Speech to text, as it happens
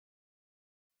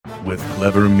With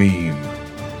clever meme,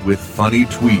 with funny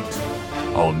tweet,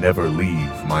 I'll never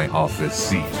leave my office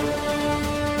seat.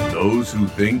 Those who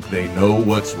think they know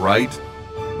what's right,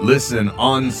 listen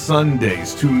on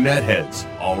Sundays to Netheads,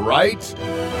 all right?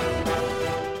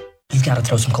 You've got to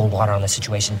throw some cold water on this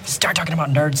situation. Start talking about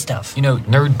nerd stuff. You know,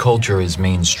 nerd culture is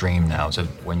mainstream now, so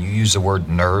when you use the word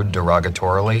nerd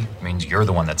derogatorily, it means you're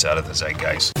the one that's out of the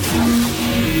zeitgeist.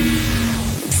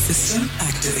 System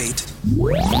activate.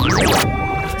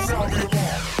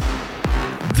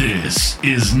 This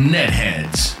is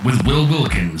Netheads with Will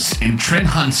Wilkins and Trent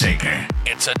Hunsaker.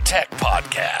 It's a tech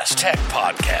podcast.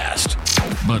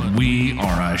 But we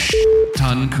are a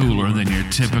ton cooler than your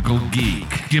typical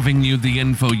geek, giving you the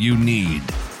info you need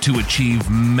to achieve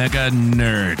mega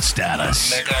nerd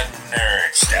status.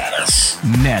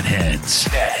 Netheads.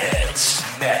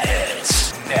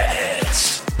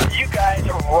 You guys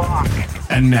rock.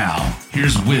 And now,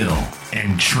 here's Will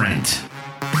and Trent.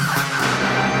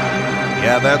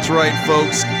 Yeah, that's right,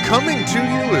 folks. Coming to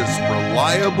you as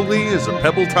reliably as a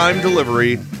Pebble Time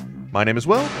delivery. My name is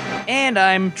Will. And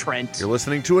I'm Trent. You're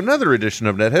listening to another edition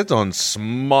of Netheads on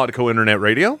Smodco Internet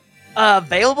Radio.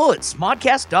 Available at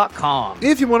smodcast.com.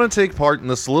 If you want to take part in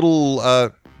this little,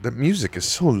 the music is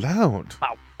so loud.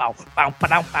 Bow, bow, bow,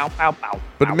 bow, bow, bow, bow.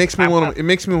 But it makes me want to. It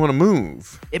makes me want to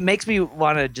move. It makes me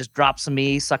want to just drop some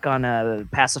E, suck on a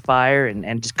pacifier,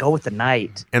 and just go with the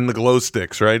night. And the glow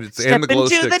sticks, right? It's Step and the glow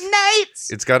into sticks. the night.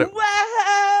 It's got it. Wow.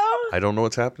 I don't know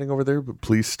what's happening over there, but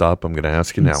please stop. I'm going to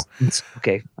ask you now.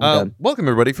 Okay. I'm done. Welcome,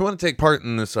 everybody. If you want to take part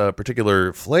in this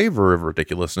particular flavor of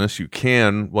ridiculousness, you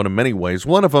can. One of many ways.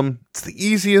 One of them, it's the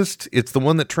easiest. It's the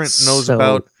one that Trent knows So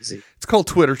about. easy. It's called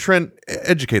Twitter. Trent,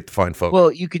 educate the fine folk. Well,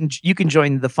 you can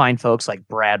join the fine folks like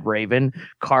Brad Raven,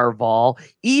 Carval,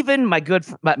 even my good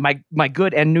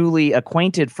and newly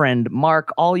acquainted friend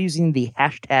Mark, all using the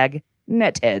hashtag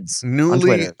Netheads. on Newly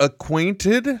Twitter.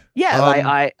 acquainted?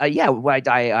 Yeah,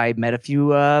 I met a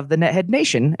few of the Nethead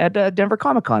Nation at Denver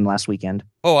Comic Con last weekend.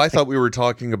 Oh, I thought we were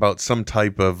talking about some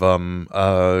type of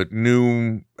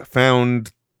new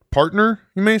found partner,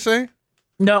 you may say?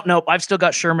 No, I've still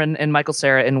got Sherman and Michael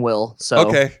Cera and Will. So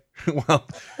Okay. Well,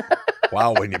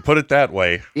 wow, when you put it that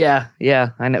way. yeah,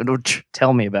 I know.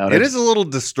 Tell me about it. It is a little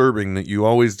disturbing that you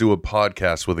always do a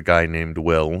podcast with a guy named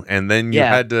Will, and then you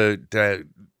Yeah. had to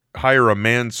hire a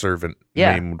manservant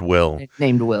named Will.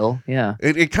 Named Will. Yeah.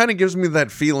 It kind of gives me that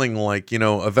feeling like,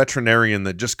 a veterinarian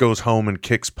that just goes home and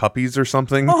kicks puppies or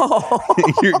something.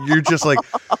 you're just like,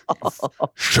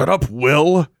 shut up,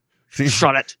 Will.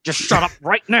 Shut it. Just shut up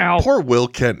right now. Poor Will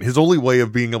Kent. His only way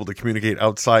of being able to communicate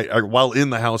outside while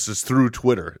in the house is through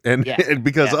Twitter. And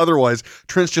because otherwise,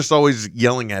 Trent's just always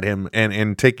yelling at him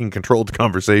and taking control of the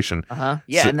conversation. Uh-huh.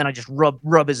 Yeah, and then I just rub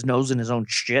his nose in his own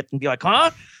shit and be like,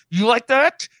 huh? You like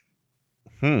that?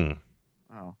 Oh,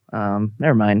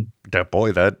 Never mind. that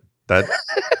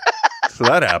so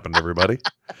that happened, everybody.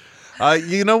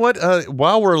 You know what?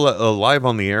 While we're live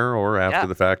on the air or after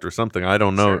the fact or something, I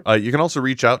don't know. Sure. You can also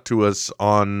reach out to us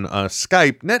on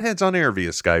Skype. Netheads on air via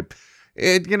Skype.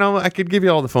 I could give you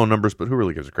all the phone numbers, but who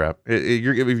really gives a crap? If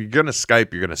you're going to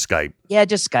Skype, you're going to Skype. Yeah,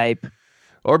 just Skype.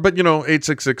 But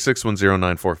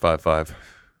 866-610-9455.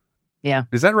 Yeah.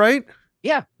 Is that right?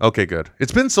 Yeah. Okay, good.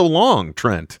 It's been so long,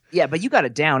 Trent. Yeah, but you got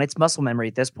it down. It's muscle memory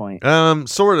at this point.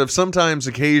 Sort of. Sometimes,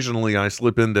 occasionally, I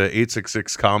slip into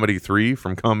 866 Comedy 3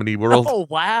 from Comedy World. Oh,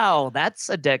 wow. That's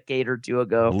a decade or two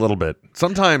ago. A little bit.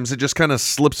 Sometimes it just kind of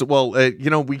slips. Well,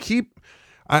 we keep.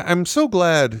 I'm so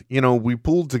glad, we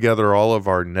pulled together all of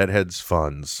our Netheads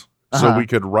funds so we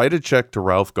could write a check to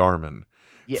Ralph Garman.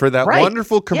 For that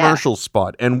wonderful commercial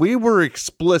spot. And we were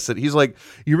explicit. He's like,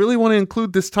 you really want to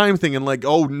include this time thing? And like,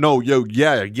 oh, no,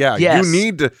 yes. You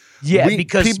need to. Yeah,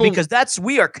 because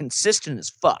we are consistent as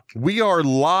fuck. We are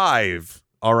live.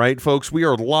 All right, folks. We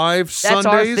are live That's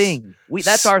Sundays. our thing.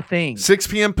 That's our thing. 6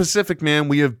 p.m. Pacific, man.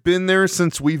 We have been there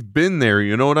since we've been there.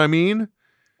 You know what I mean?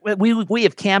 We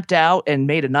have camped out and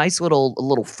made a nice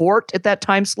little fort at that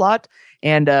time slot.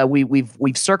 And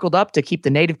we've circled up to keep the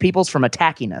native peoples from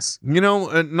attacking us.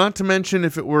 Not to mention,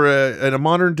 if it were a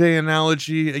modern day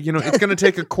analogy, it's going to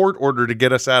take a court order to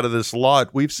get us out of this lot.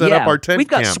 We've set up our tent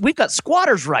camp. We've got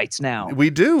squatters' rights now.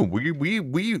 We do.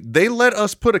 They let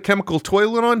us put a chemical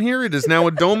toilet on here. It is now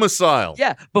a domicile.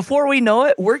 Yeah. Before we know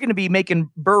it, we're going to be making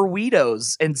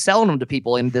burritos and selling them to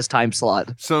people in this time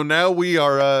slot. So now we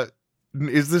are.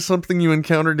 Is this something you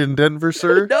encountered in Denver,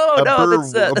 sir? No,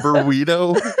 that's a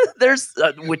burrito. There's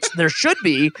which there should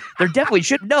be. There definitely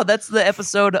should. No, that's the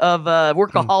episode of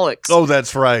Workaholics. Oh,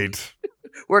 that's right.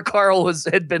 Where Carl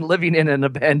had been living in an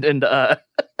abandoned I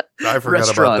forgot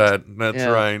restaurant. about that. That's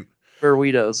right.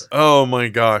 burritos. Oh my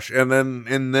gosh. And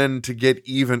then to get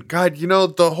even, God,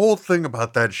 the whole thing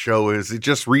about that show is it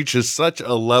just reaches such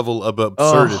a level of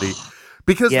absurdity.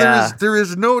 Because there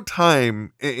is no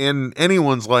time in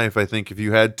anyone's life, I think, if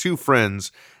you had two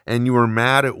friends and you were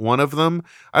mad at one of them,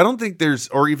 I don't think there's,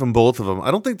 or even both of them,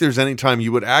 I don't think there's any time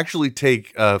you would actually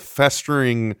take a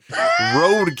festering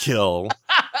roadkill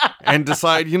and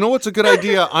decide, what's a good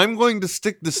idea? I'm going to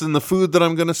stick this in the food that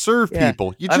I'm going to serve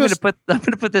people. I'm going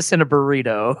to put this in a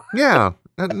burrito. Yeah.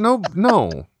 No.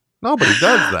 Nobody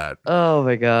does that. Oh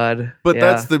my God. But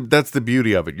that's the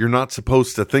beauty of it. You're not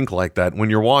supposed to think like that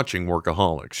when you're watching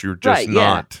Workaholics. You're just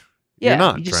not. Yeah. You're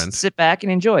not, you just Trent. sit back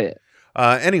and enjoy it.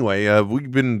 Anyway,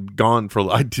 we've been gone for.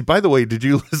 By the way, did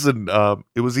you listen?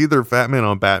 It was either Fat Man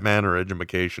on Batman or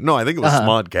Edumacation. No, I think it was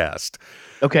Smodcast.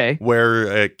 Okay.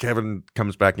 Where Kevin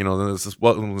comes back, this is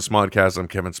welcome to the Smodcast. I'm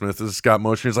Kevin Smith. This is Scott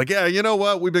Motion. He's like, yeah, you know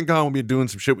what? We've been gone. We've been doing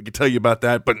some shit. We can tell you about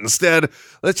that. But instead,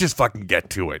 let's just fucking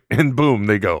get to it. And boom,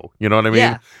 they go. You know what I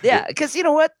mean? Yeah. Because you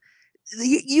know what?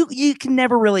 You can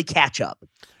never really catch up.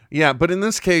 Yeah, but in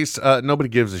this case, nobody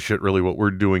gives a shit really what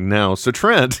we're doing now. So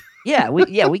Trent. We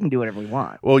can do whatever we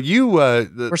want. Well,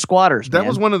 we're squatters. That man.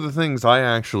 was one of the things I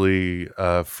actually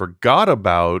forgot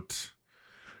about.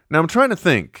 Now I'm trying to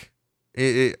think.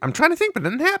 I'm trying to think, but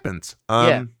it happens.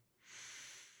 How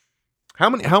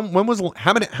many?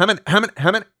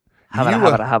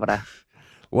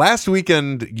 Last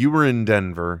weekend you were in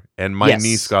Denver, and my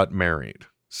niece got married.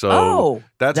 So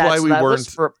that's why we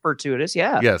weren't fortuitous.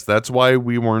 Yeah. Yes, that's why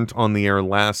we weren't on the air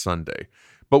last Sunday.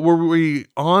 But were we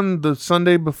on the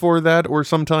Sunday before that, or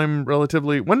sometime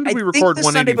relatively? When did we record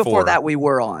 184? Sunday before that we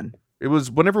were on. It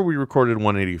was whenever we recorded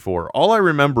 184. All I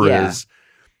remember is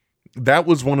that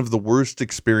was one of the worst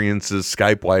experiences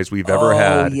Skype-wise we've ever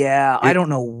had. Yeah, I don't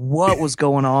know what was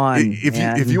going on.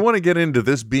 If you want to get into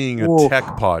this being a tech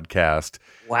podcast,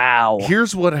 wow.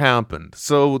 Here's what happened.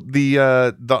 So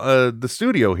the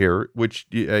studio here, which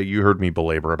you heard me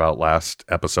belabor about last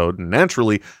episode, and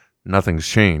naturally nothing's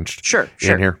changed. Sure.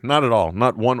 In here, not at all.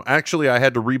 Not one. Actually, I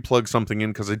had to replug something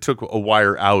in because I took a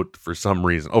wire out for some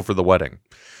reason. Oh, for the wedding.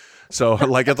 So,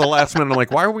 like at the last minute, I'm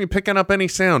like, "Why are we picking up any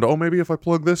sound? Oh, maybe if I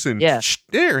plug this in." Yeah.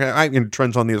 And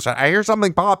Trent's on the other side. I hear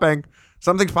something popping.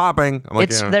 Something's popping. I'm like,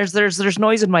 there's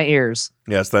noise in my ears.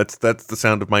 Yes, that's the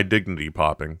sound of my dignity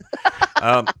popping.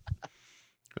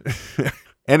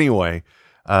 Anyway.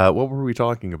 What were we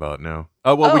talking about now?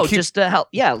 Just help.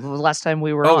 Yeah, the last time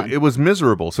we were on. It was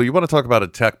miserable. So you want to talk about a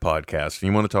tech podcast, and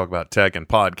you want to talk about tech and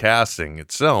podcasting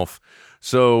itself.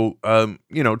 So,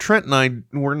 Trent and I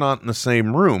were not in the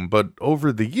same room, but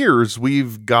over the years,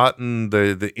 we've gotten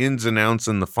the ins and outs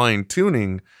and the fine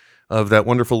tuning of that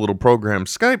wonderful little program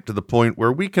Skype to the point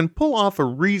where we can pull off a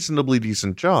reasonably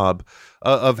decent job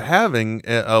of having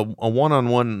a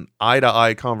one-on-one,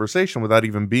 eye-to-eye conversation without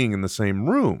even being in the same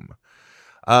room.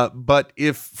 But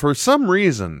if for some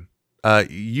reason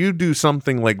you do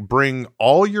something like bring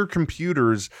all your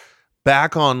computers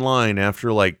back online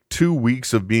after like 2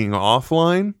 weeks of being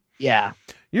offline,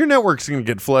 your network's going to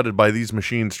get flooded by these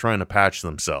machines trying to patch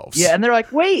themselves. Yeah, and they're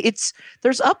like, "Wait,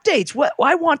 there's updates. What?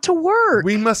 I want to work.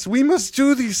 We must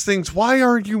do these things. Why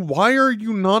are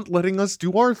you not letting us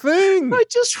do our thing? I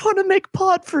just want to make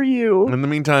pod for you." In the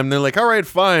meantime, they're like, "All right,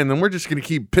 fine. Then we're just going to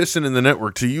keep pissing in the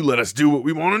network till you let us do what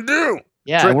we want to do."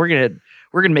 Yeah, and we're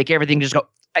gonna make everything just go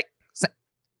like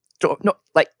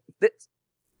this.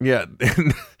 Yeah,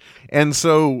 and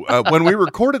so when we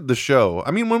recorded the show,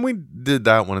 I mean, when we did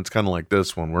that one, it's kind of like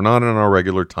this one. We're not in our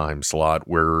regular time slot.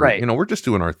 We're just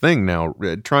doing our thing now,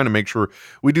 trying to make sure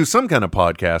we do some kind of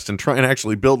podcast and try and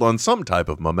actually build on some type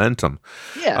of momentum.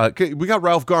 Yeah, we got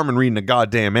Ralph Garman reading a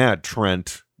goddamn ad,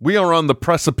 Trent. We are on the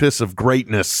precipice of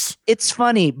greatness. It's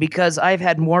funny because I've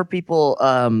had more people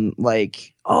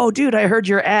like, "Oh, dude, I heard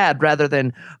your ad," rather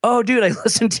than, "Oh, dude, I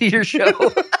listened to your show."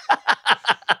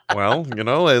 Well,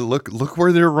 look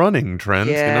where they're running, Trent.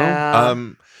 Yeah.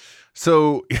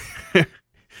 So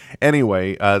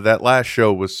anyway, that last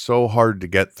show was so hard to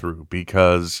get through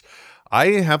because I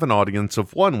have an audience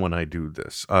of one when I do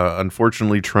this.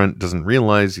 Unfortunately, Trent doesn't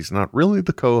realize he's not really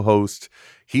the co-host.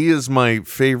 He is my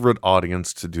favorite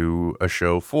audience to do a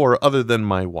show for, other than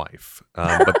my wife.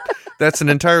 But that's an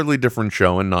entirely different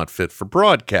show and not fit for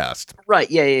broadcast.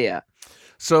 Right. Yeah.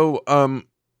 So,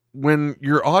 when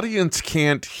your audience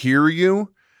can't hear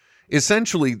you,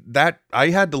 essentially that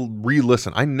I had to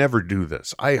re-listen. I never do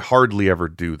this. I hardly ever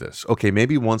do this. Okay,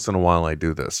 maybe once in a while I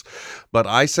do this. But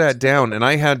I sat down and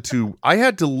I had to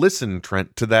listen,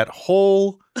 Trent, to that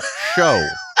whole show.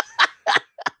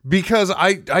 Because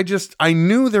I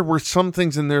knew there were some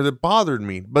things in there that bothered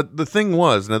me. But the thing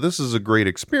was, now this is a great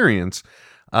experience.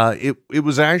 It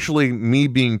was actually me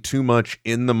being too much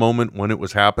in the moment when it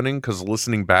was happening, because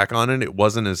listening back on it, it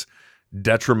wasn't as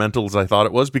detrimental as I thought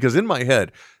it was, because in my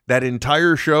head, that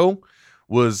entire show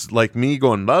was like me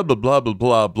going blah, blah, blah, blah,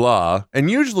 blah, blah. And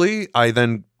usually I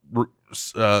then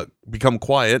become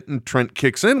quiet and Trent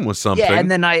kicks in with something. Yeah,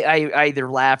 and then I either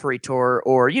laugh or retort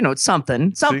or, it's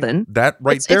something. See, that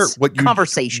right there. It's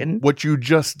conversation. What you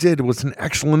just did was an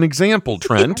excellent example,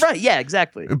 Trent. Right, yeah,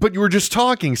 exactly. But you were just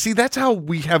talking. See, that's how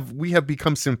we have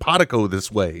become simpatico this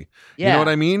way. Yeah. You know what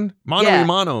I mean? Mano Yeah. y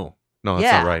mano. No, that's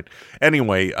Yeah. not right.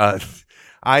 Anyway,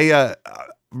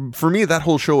 for me, that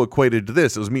whole show equated to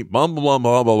this. It was me, blah, blah,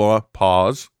 blah, blah, blah,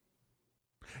 pause.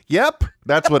 Yep,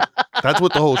 that's what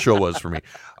the whole show was for me.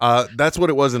 That's what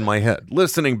it was in my head.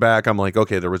 Listening back, I'm like,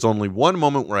 okay, there was only one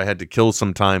moment where I had to kill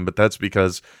some time, but that's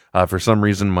because for some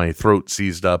reason my throat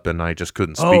seized up and I just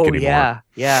couldn't speak anymore.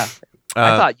 Yeah.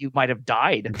 I thought you might have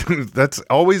died. That's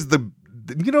always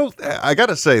I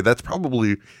gotta say,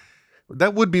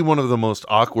 that would be one of the most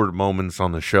awkward moments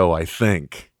on the show, I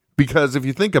think. Because if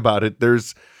you think about it,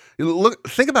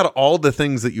 think about all the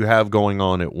things that you have going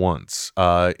on at once.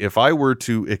 If I were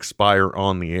to expire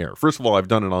on the air, first of all, I've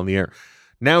done it on the air.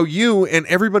 Now you and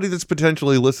everybody that's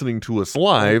potentially listening to us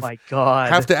live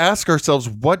have to ask ourselves,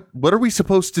 what are we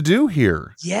supposed to do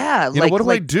here? Yeah. What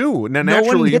do I do? Now, no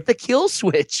naturally, one hit the kill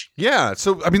switch. Yeah.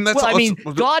 So, I mean,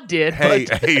 God did.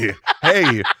 Hey,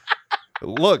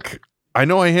 look, I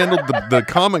know I handled the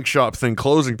comic shop thing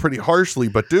closing pretty harshly,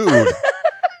 but dude,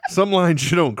 some lines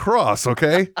you don't cross,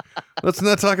 okay? Let's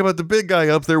not talk about the big guy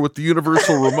up there with the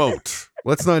universal remote.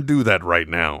 Let's not do that right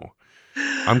now.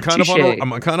 I'm kind of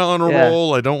on a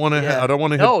roll. I don't want to hit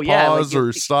pause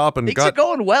or stop. And things are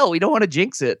going well. We don't want to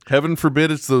jinx it. Heaven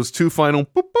forbid it's those two final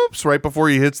boop boops right before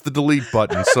he hits the delete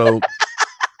button. So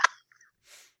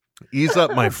ease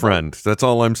up, my friend. That's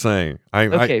all I'm saying.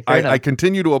 I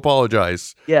continue to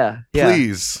apologize. Yeah.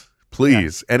 Please.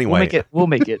 Yeah. Anyway, we'll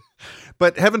make it.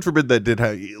 But heaven forbid that did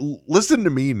listen to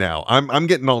me now. I'm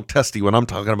getting all testy when I'm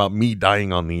talking about me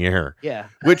dying on the air. Yeah.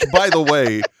 Which, by the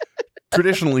way,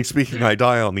 traditionally speaking, I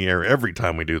die on the air every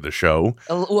time we do the show.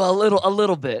 A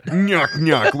little bit.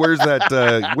 Nyok. Where's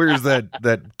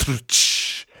that?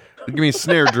 Give me a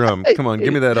snare drum. Come on,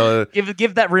 give me that.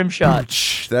 Give that rim shot.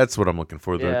 That's what I'm looking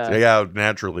for. Yeah,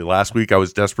 naturally. Last week I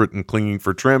was desperate and clinging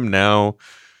for trim. Now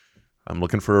I'm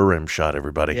looking for a rim shot,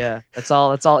 everybody. Yeah, that's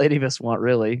all any of us want,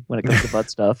 really, when it comes to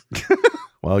butt stuff.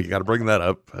 Well, you got to bring that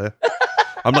up.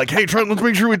 I'm like, hey, Trent, let's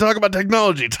make sure we talk about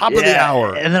technology. Top of the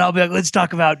hour. And then I'll be like, let's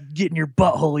talk about getting your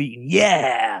butthole eaten.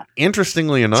 Yeah.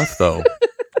 Interestingly enough, though,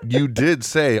 you did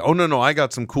say, oh, no, I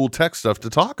got some cool tech stuff to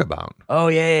talk about. Oh,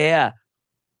 yeah.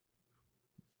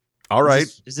 All right.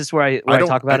 Is this where I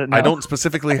talk about it now? I don't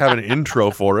specifically have an intro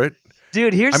for it.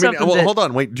 Dude, here's something. Well, hold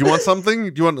on. Wait, do you want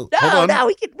something? Do you want? Hold on. No,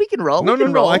 we can roll. No.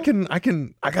 I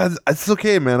got. It's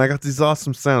okay, man. I got these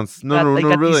awesome sounds. No,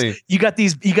 really. You got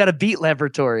a beat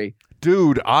laboratory.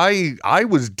 Dude, I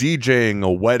was DJing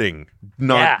a wedding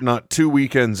not 2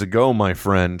 weekends ago, my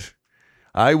friend.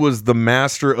 I was the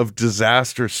master of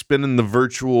disaster, spinning the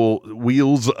virtual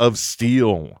wheels of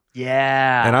steel.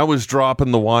 Yeah. And I was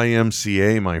dropping the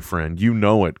YMCA, my friend. You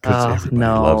know it, because everybody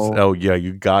loves. Oh yeah,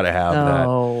 you gotta have that.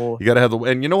 You gotta have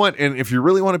and you know what? And if you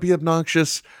really want to be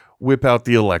obnoxious, whip out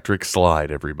the electric slide,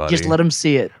 everybody. Just let them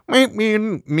see it. Yeah.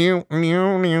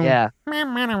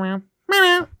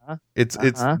 It's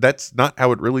that's not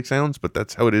how it really sounds, but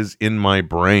that's how it is in my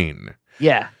brain.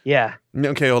 Yeah.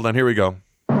 Okay, hold on. Here we go.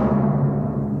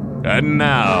 And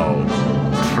now,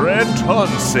 Trent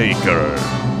Hunsaker,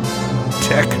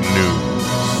 Tech News,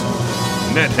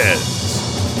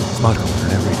 Netheads, Smart Home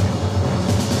Internet Radio.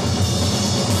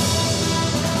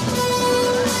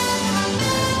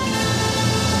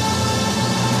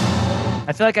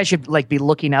 I feel like I should be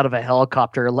looking out of a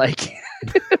helicopter,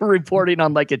 reporting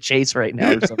on a chase right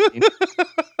now or something.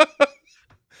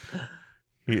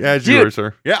 As you were,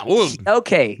 sir. Yeah. Woo.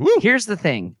 Okay. Woo. Here's the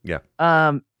thing. Yeah.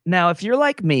 Now, if you're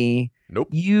like me, nope.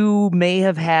 You may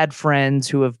have had friends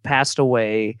who have passed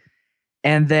away,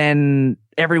 and then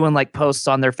everyone posts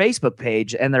on their Facebook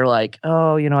page, and they're like,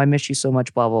 "Oh, I miss you so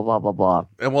much." Blah blah blah blah blah.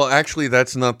 And well, actually,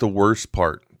 that's not the worst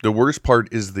part. The worst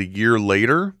part is the year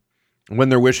later when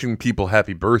they're wishing people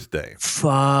happy birthday.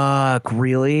 Fuck,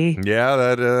 really? Yeah,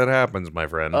 that happens, my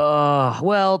friend.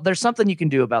 Well, there's something you can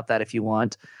do about that if you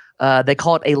want. They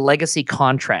call it a legacy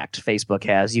contract. Facebook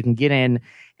has. You can get in.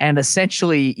 And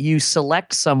essentially, you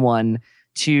select someone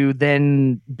to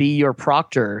then be your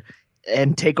proctor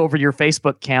and take over your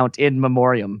Facebook account in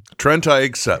memoriam. Trent, I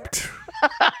accept.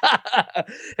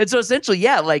 And so essentially,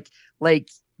 yeah,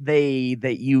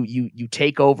 you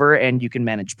take over and you can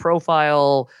manage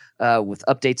profile, with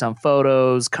updates on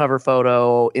photos, cover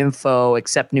photo, info,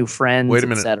 accept new friends, Wait a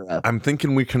minute. etc. I'm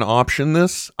thinking we can option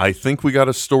this. I think we got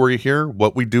a story here.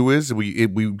 What we do is we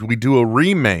do a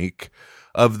remake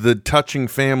of the touching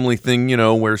family thing,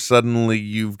 where suddenly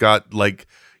you've got like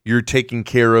you're taking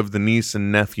care of the niece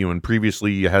and nephew, and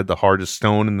previously you had the heart of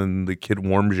stone, and then the kid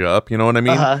warms you up. You know what I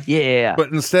mean? Yeah.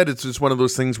 But instead, it's just one of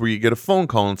those things where you get a phone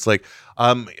call, and it's like,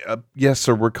 yes,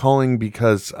 sir, we're calling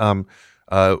because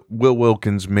Will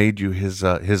Wilkins made you his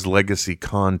legacy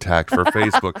contact for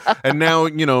Facebook, and now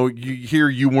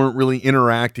you weren't really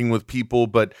interacting with people,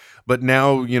 but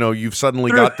now you've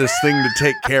suddenly got this thing to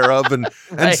take care of, and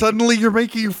Right. suddenly you're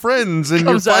making friends and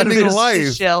Comes you're out of finding his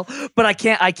life. shell. But I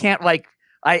can't like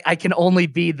I can only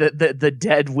be the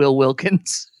dead Will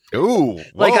Wilkins. Ooh,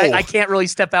 Like whoa. I can't really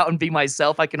step out and be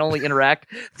myself. I can only interact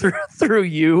through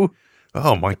you.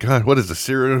 Oh my God, what is the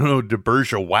Cyrano de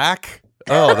Bergerac?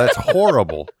 Oh, that's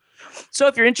horrible. So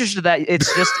if you're interested in that,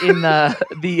 it's just in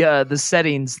the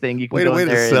settings thing. You can Way go in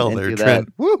to there sell and there, do Trent.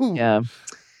 that. Woo. Yeah.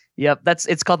 Yep.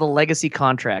 It's called the legacy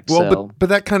contract. Well, so. but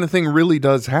that kind of thing really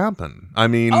does happen. I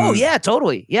mean, Oh yeah,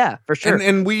 totally. Yeah, for sure.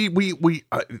 and we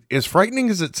as frightening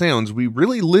as it sounds, we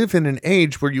really live in an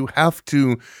age where you have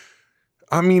to.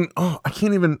 I mean,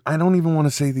 I don't even want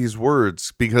to say these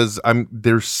words because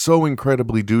they're so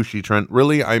incredibly douchey, Trent.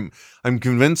 Really, I'm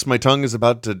convinced my tongue is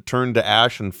about to turn to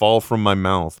ash and fall from my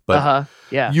mouth. But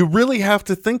yeah. you really have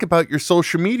to think about your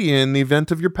social media in the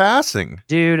event of your passing.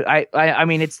 Dude, I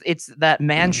mean it's that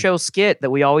man show skit that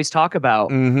we always talk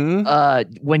about.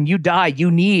 Mm-hmm. When you die, you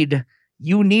need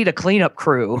a cleanup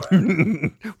crew.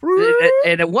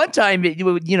 And at one time,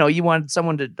 you wanted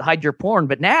someone to hide your porn,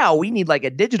 but now we need like a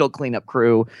digital cleanup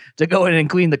crew to go in and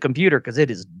clean the computer because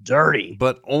it is dirty.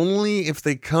 But only if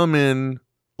they come in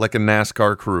like a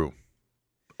NASCAR crew.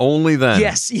 Only then.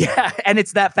 Yes, yeah, and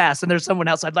it's that fast, and there's someone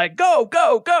outside like, go,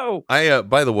 go, go.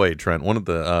 By the way, Trent, one of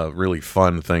the really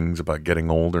fun things about getting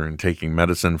older and taking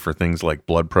medicine for things like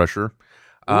blood pressure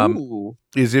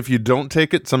is if you don't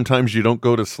take it, sometimes you don't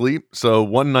go to sleep. So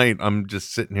one night I'm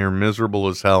just sitting here miserable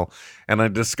as hell, and I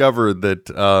discovered that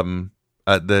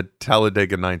the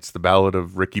Talladega Nights, the Ballad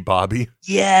of Ricky Bobby,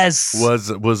 Yes.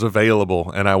 was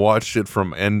available, and I watched it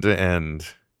from end to end.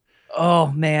 Oh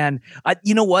man,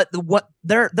 you know what?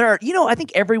 There are. I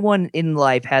think everyone in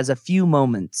life has a few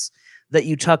moments that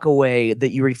you tuck away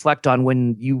that you reflect on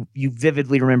when you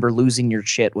vividly remember losing your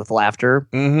shit with laughter.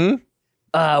 Mm-hmm.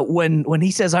 When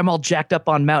he says, "I'm all jacked up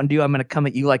on Mountain Dew, I'm gonna come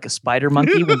at you like a spider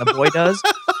monkey," when the boy does.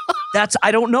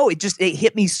 I don't know. It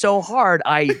hit me so hard.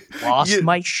 I lost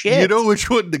my shit. You know which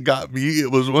one that got me? It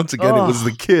was once again. It was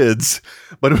the kids,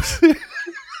 but it was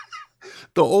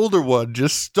the older one.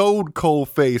 Just stone cold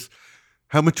face.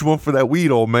 How much you want for that weed,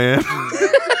 old man?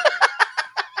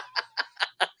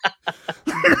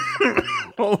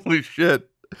 Holy shit!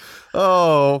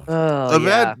 Oh,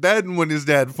 yeah. that when his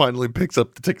dad finally picks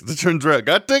up the tickets, it turns around.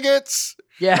 Got tickets?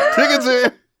 Yeah. Tickets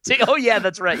in. Oh yeah,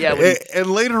 that's right. Yeah. And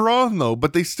later on, though,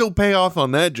 but they still pay off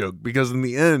on that joke because in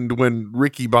the end, when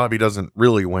Ricky Bobby doesn't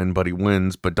really win, but he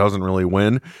wins, but doesn't really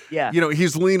win. Yeah.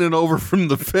 He's leaning over from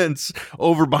the fence,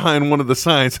 over behind one of the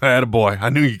signs. Attaboy, I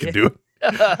knew you could do it.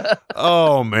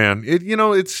 Oh man,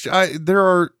 there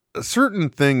are certain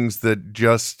things that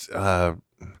just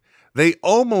they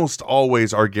almost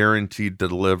always are guaranteed to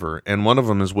deliver, and one of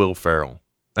them is Will Ferrell.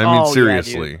 I mean,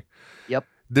 seriously. Yeah, yep.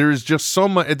 There's just so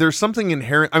much. There's something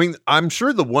inherent. I mean, I'm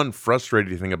sure the one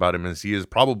frustrating thing about him is he is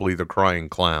probably the crying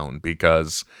clown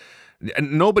because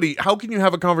nobody. How can you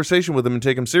have a conversation with him and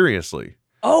take him seriously?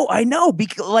 Oh, I know.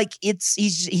 Because he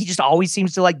just always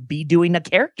seems to like be doing a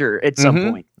character at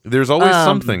some point. There's always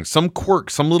something, some quirk,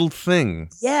 some little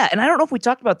thing. Yeah, and I don't know if we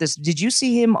talked about this. Did you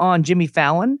see him on Jimmy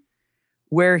Fallon,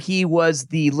 where he was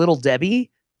the Little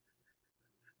Debbie?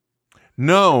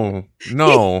 No.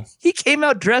 He came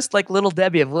out dressed like Little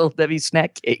Debbie of Little Debbie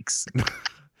snack cakes,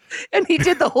 and he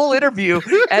did the whole interview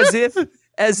as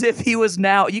if he was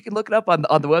now. You can look it up on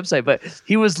the website, but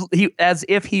he as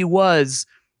if he was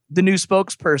the new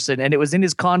spokesperson, and it was in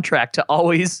his contract to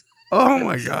always. Oh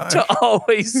my god! To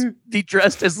always be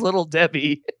dressed as Little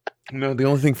Debbie. No, the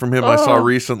only thing from him I saw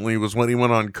recently was when he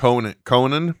went on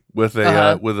Conan with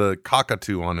a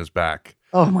cockatoo on his back.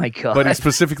 Oh my god! But he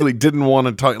specifically didn't want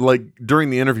to talk. Like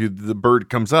during the interview, the bird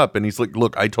comes up and he's like,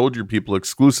 "Look, I told your people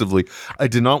exclusively, I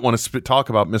did not want to talk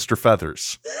about Mr.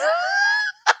 Feathers."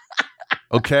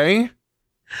 Okay.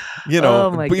 Even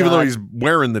though he's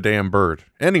wearing the damn bird.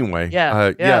 Anyway,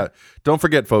 yeah. Don't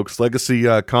forget, folks, legacy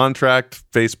contract,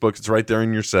 Facebook, it's right there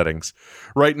in your settings.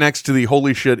 Right next to the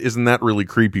holy shit, isn't that really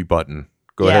creepy button.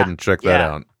 Go ahead and check that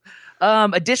out.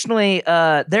 Additionally,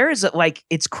 there is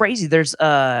it's crazy. There's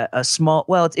a small,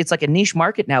 well, it's like a niche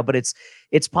market now, but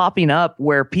it's popping up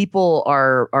where people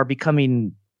are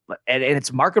becoming, and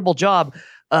it's a marketable job.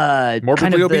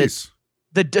 Morbidly obese.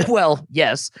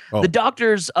 Yes, Oh. the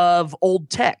doctors of old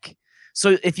tech.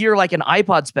 So if you're like an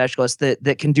iPod specialist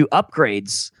that can do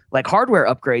upgrades, like hardware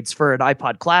upgrades for an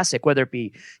iPod Classic, whether it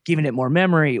be giving it more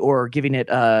memory or giving it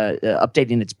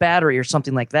updating its battery or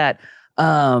something like that.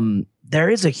 There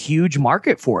is a huge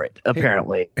market for it,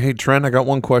 apparently. Hey, Trent, I got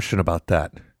one question about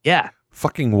that. Yeah.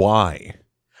 Fucking why?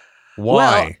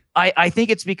 Why? Well, I think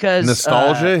it's because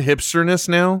Nostalgia, hipsterness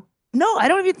now? No, I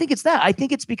don't even think it's that. I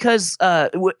think it's because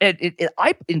the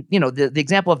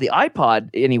example of the iPod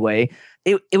anyway.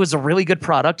 It was a really good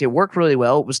product. It worked really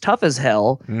well. It was tough as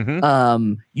hell.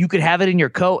 Mm-hmm. You could have it in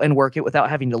your coat and work it without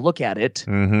having to look at it.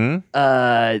 Mm-hmm.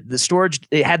 The storage,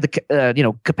 it had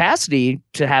the capacity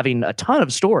to having a ton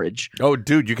of storage. Oh,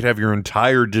 dude, you could have your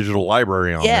entire digital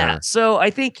library on Yeah. there. So I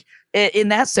think in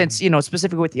that sense,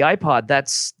 specifically with the iPod,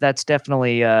 that's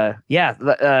definitely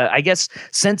I guess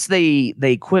since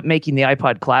they quit making the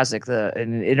iPod Classic,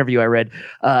 in an interview I read,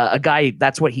 a guy,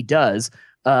 that's what he does.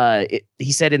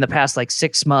 He said in the past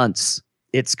 6 months,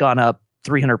 it's gone up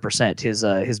 300%.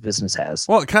 His business has.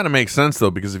 Well, it kind of makes sense though,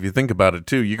 because if you think about it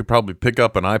too, you could probably pick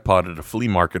up an iPod at a flea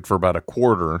market for about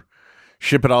 $0.25,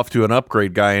 ship it off to an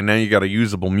upgrade guy, and now you got a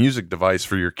usable music device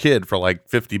for your kid for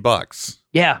 $50.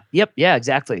 Yeah. Yep. Yeah.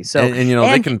 Exactly. So and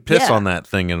they can piss on that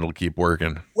thing and it'll keep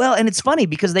working. Well, and it's funny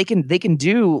because they can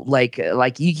do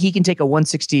he can take a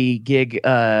 160 gig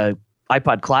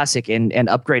iPod Classic and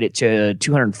upgrade it to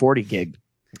 240 gig.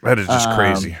 That is just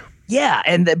crazy. Yeah,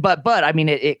 but I mean,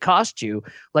 it costs you,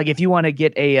 if you want to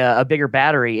get a bigger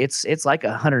battery, it's like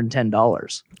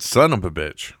 $110. Son of a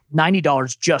bitch.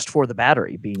 $90 just for the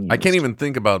battery being used. I can't even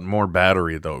think about more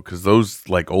battery though, because those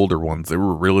older ones, they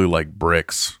were really like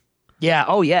bricks. Yeah.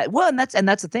 Oh, yeah. Well, and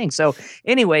that's the thing. So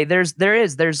anyway, there's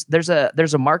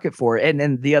a market for it,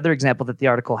 and the other example that the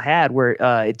article had where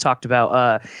it talked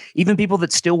about even people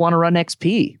that still want to run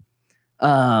XP.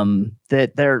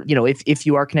 That they're, if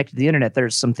you are connected to the internet,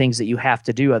 there's some things that you have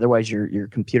to do. Otherwise, your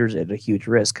computer's at a huge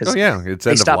risk. Because it's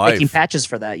they end stopped of life. making patches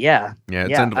for that. Yeah. Yeah.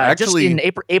 It's end of actually just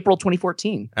in April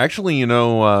 2014. Actually,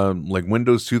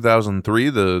 Windows 2003,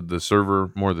 the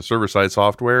server side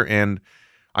software, and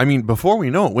I mean, before we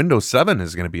know it, Windows 7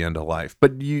 is going to be end of life.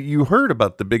 But you heard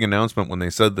about the big announcement when they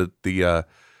said that the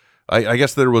I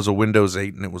guess there was a Windows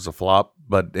 8 and it was a flop,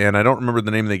 and I don't remember the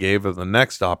name they gave of the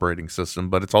next operating system,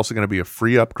 but it's also going to be a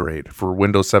free upgrade for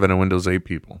Windows 7 and Windows 8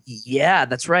 people. Yeah,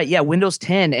 that's right. Yeah, Windows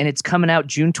 10, and it's coming out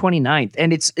June 29th,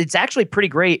 and it's actually pretty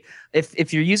great.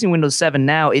 If you're using Windows 7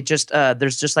 now, it just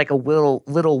there's just like a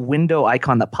little window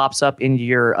icon that pops up in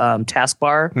your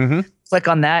taskbar. Mm-hmm. Click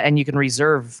on that, and you can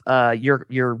reserve your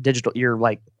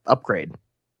upgrade.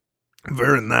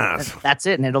 Very nice. That's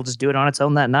it, and it'll just do it on its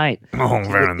own that night. Oh,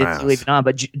 very nice. You leave it on,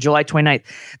 but July 29th.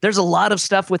 There's a lot of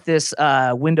stuff with this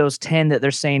Windows 10 that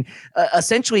they're saying.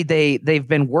 Essentially, they've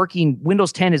been working.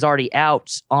 Windows 10 is already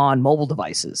out on mobile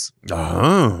devices,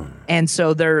 and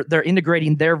so they're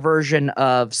integrating their version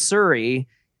of Suri.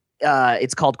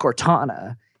 It's called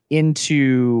Cortana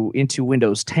into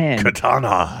Windows 10.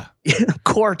 Katana.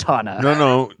 Cortana.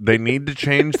 No, they need to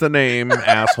change the name,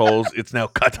 assholes. It's now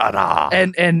Katana.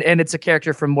 And it's a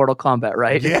character from Mortal Kombat,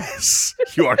 right? Yes,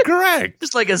 you are correct.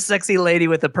 Just like a sexy lady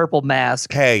with a purple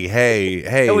mask. Hey.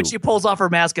 And when she pulls off her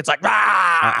mask, it's like, rah!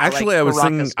 Actually, I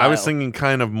was thinking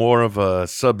kind of more of a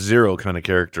Sub-Zero kind of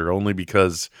character, only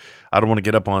because I don't want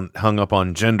to get hung up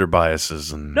on gender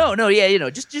biases and No, yeah,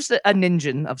 just a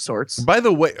ninja of sorts. By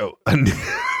the way,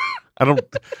 I don't.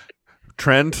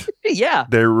 Trent. Yeah.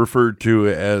 They're referred to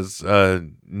as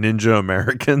Ninja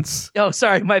Americans. Oh,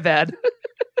 sorry, my bad.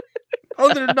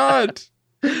 Oh, they're not.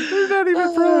 They're not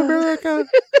even from America.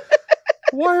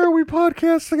 Why are we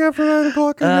podcasting after 9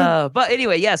 o'clock again? But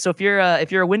anyway, yeah. So if you're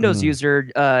a Windows user,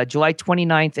 July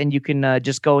 29th, and you can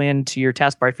just go into your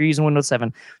taskbar if you're using Windows 7,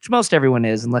 which most everyone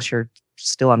is, unless you're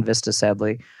still on Vista,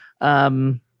 sadly.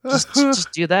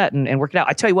 Just do that and work it out.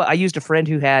 I tell you what, I used a friend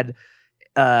who had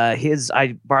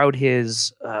I borrowed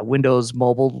his Windows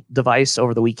mobile device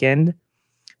over the weekend.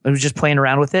 I was just playing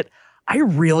around with it. I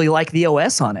really like the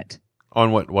OS on it.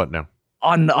 On what now?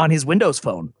 On his Windows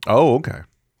phone. Oh, okay.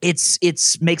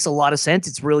 It's makes a lot of sense.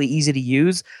 It's really easy to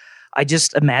use. I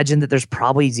just imagine that there's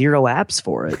probably zero apps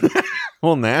for it.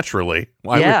 Well, naturally.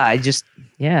 But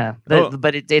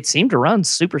it seemed to run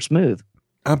super smooth.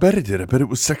 I bet it did. I bet it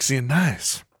was sexy and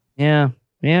nice. Yeah.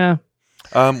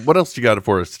 What else you got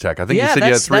for us, Tech? I think you said you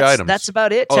had 3 items. That's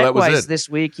about it. Oh, that was tech-wise it. this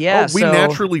week. Yeah. We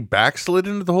naturally backslid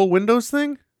into the whole Windows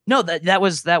thing? No, that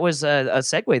was a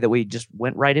segue that we just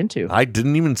went right into. I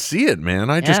didn't even see it, man.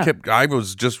 I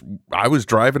was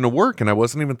driving to work and I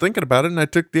wasn't even thinking about it, and I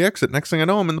took the exit. Next thing I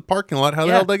know, I'm in the parking lot. How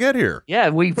the hell did I get here?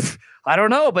 Yeah, I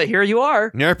don't know, but here you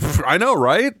are. Yeah, I know,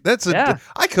 right?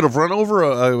 I could have run over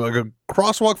a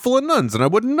crosswalk full of nuns and I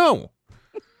wouldn't know.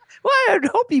 Well, I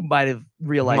hope you might have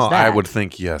realized that. I would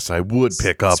think, yes, I would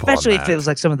pick up especially on that. if it was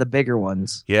like some of the bigger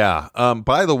ones. Yeah.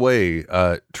 By the way,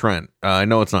 Trent, I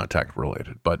know it's not tech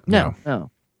related, but No.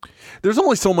 There's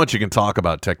only so much you can talk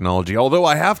about technology. Although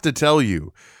I have to tell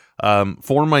you,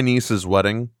 for my niece's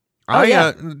wedding,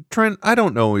 Trent, I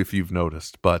don't know if you've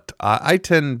noticed, but I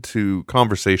tend to,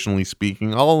 conversationally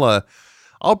speaking, I'll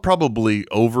probably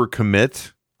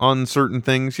overcommit on certain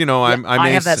things. I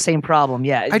have that same problem.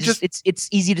 Yeah. It's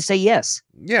easy to say yes.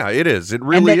 Yeah, it is. It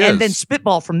really is. And then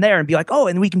spitball from there and be like, oh,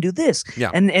 and we can do this.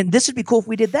 Yeah. And this would be cool if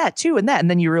we did that too, and that.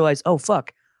 And then you realize, oh,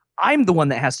 fuck, I'm the one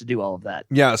that has to do all of that.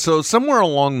 Yeah. So somewhere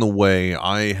along the way,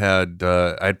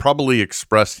 I'd probably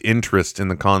expressed interest in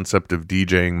the concept of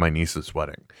DJing my niece's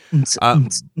wedding.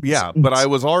 Yeah, but I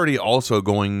was already also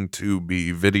going to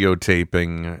be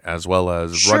videotaping as well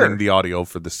as running the audio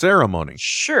for the ceremony.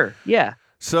 Sure. Yeah.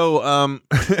 So I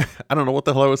don't know what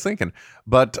the hell I was thinking,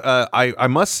 but I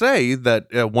must say that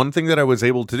one thing that I was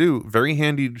able to do, very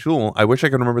handy tool. I wish I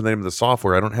could remember the name of the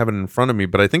software. I don't have it in front of me,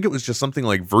 but I think it was just something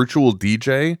like Virtual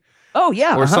DJ. Oh,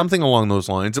 yeah. Or something along those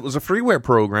lines. It was a freeware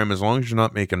program as long as you're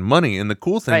not making money. And the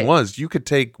cool thing was you could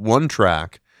take one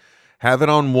track, have it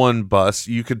on one bus.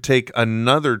 You could take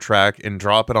another track and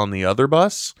drop it on the other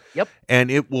bus. Yep. And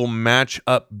it will match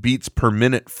up beats per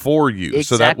minute for you. Exactly.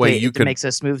 So that way it makes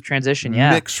a smooth transition.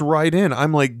 Yeah. Mix right in.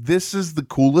 I'm like, this is the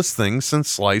coolest thing since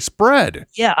sliced bread.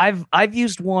 Yeah, I've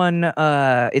used one.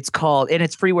 It's called, and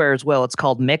it's freeware as well. It's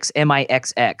called Mix,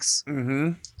 MIXX.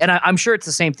 Mm-hmm. And I'm sure it's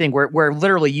the same thing where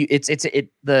literally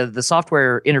the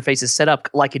software interface is set up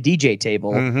like a DJ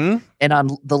table. Mm-hmm. And on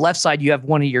the left side you have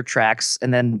one of your tracks,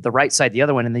 and then the right side the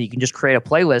other one, and then you can just create a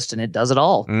playlist and it does it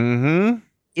all. Mm-hmm.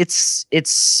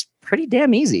 It's pretty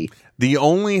damn easy. The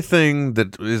only thing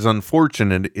that is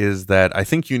unfortunate is that I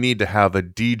think you need to have a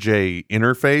DJ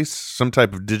interface, some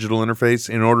type of digital interface,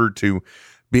 in order to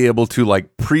be able to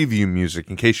like preview music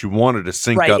in case you wanted to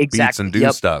sync up beats and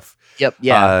do stuff. Yep.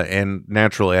 Yeah. And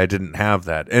naturally, I didn't have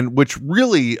that, and which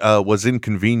really was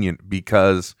inconvenient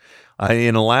because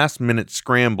in a last minute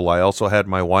scramble, I also had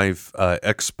my wife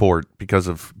export because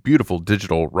of beautiful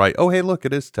digital. Right? Oh, hey, look,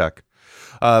 it is tech.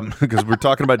 Because we're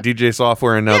talking about DJ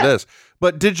software and now this,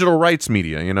 but digital rights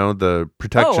media, the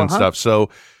protection stuff.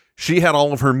 So she had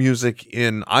all of her music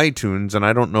in iTunes, and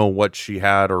I don't know what she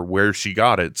had or where she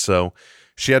got it. So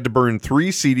she had to burn 3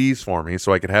 CDs for me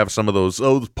so I could have some of those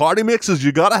party mixes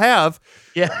you got to have.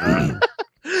 Yeah.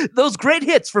 Those great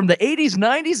hits from the 80s,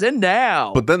 90s, and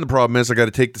now. But then the problem is I got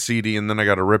to take the CD and then I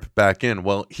got to rip it back in.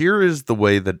 Well, here is the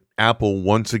way that Apple,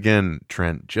 once again,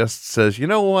 Trent, just says, you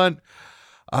know what?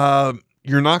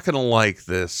 You're not going to like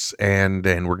this, and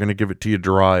we're going to give it to you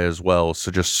dry as well, so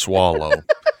just swallow.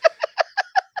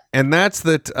 And that's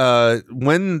that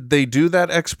when they do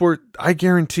that export, I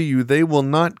guarantee you they will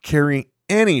not carry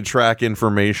any track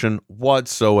information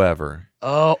whatsoever.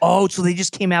 Oh, so they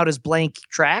just came out as blank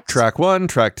tracks? Track 1,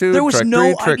 track 2, there was track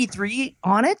no 3, ID3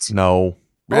 on it? No.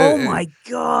 Oh my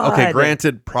God. Okay,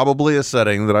 granted, probably a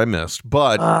setting that I missed,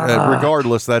 but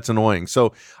regardless, that's annoying.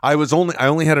 So I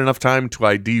only had enough time to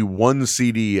ID 1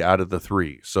 CD out of the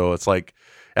 3. So it's like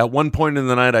at one point in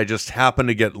the night, I just happened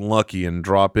to get lucky and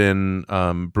drop in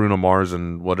Bruno Mars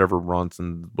and whatever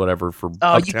Ronson, whatever for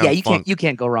Uptown Funk. You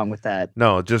can't go wrong with that.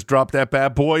 No, just drop that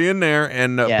bad boy in there,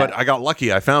 and but I got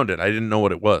lucky. I found it. I didn't know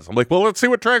what it was. I'm like, well, let's see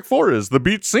what track 4 is. The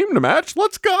beats seem to match.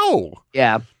 Let's go.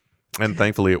 Yeah. And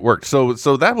thankfully it worked. So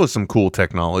that was some cool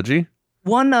technology.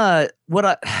 And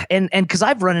because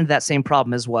I've run into that same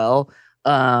problem as well.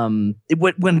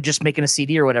 When just making a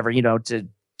CD or whatever,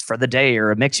 for the day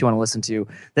or a mix you want to listen to,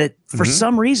 that for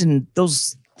some reason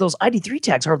those ID3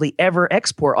 tags hardly ever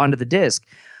export onto the disc.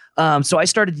 So I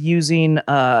started using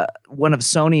one of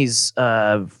Sony's,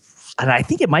 and I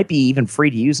think it might be even free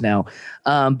to use now.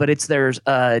 But there's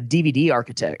DVD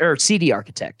Architect or CD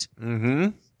Architect. Mm-hmm.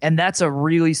 And that's a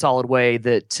really solid way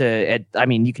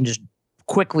you can just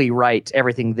quickly write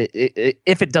everything that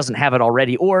if it doesn't have it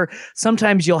already, or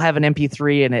sometimes you'll have an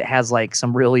MP3 and it has like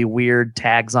some really weird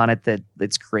tags on it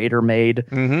that's creator made,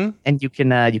 and you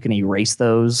can erase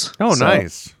those. Oh, so,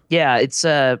 nice. Yeah, it's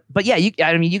but yeah, you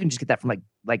can just get that from like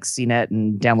like CNET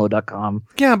and download.com.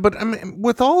 Yeah, but I mean,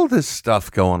 with all this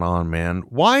stuff going on, man,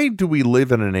 why do we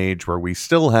live in an age where we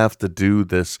still have to do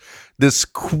this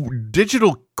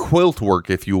digital quilt work,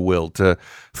 if you will, to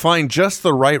find just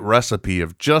the right recipe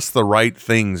of just the right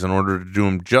things in order to do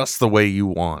them just the way you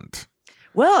want?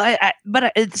 Well, but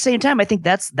at the same time, I think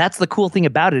that's the cool thing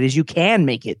about it is you can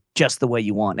make it just the way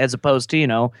you want, as opposed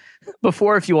to,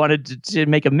 before if you wanted to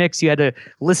make a mix, you had to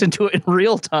listen to it in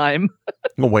real time.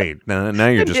 Oh, wait, now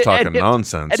you're just talking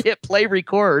nonsense. And hit play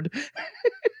record.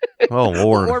 Oh,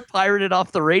 Lord. Or pirate it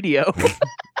off the radio.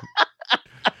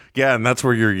 Yeah, and that's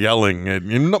where you're yelling at,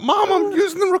 Mom, I'm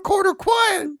using the recorder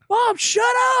quiet. Mom, shut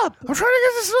up. I'm trying to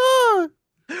get this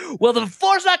on. Well, the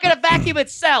floor's not going to vacuum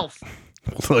itself.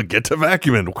 Get to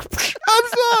vacuuming. I'm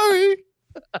sorry.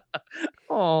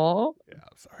 Aw. Yeah,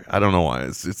 I'm sorry. I don't know why.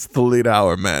 It's the late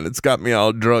hour, man. It's got me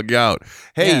all drug out.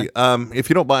 Hey, if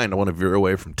you don't mind, I want to veer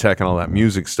away from tech and all that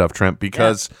music stuff, Trent,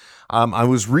 because I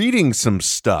was reading some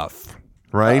stuff.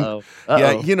 Right? Uh-oh.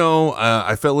 Yeah,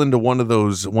 I fell into one of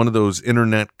those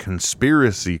internet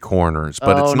conspiracy corners,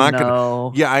 but it's not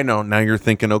gonna. Yeah, I know. Now you're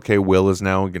thinking, okay, Will is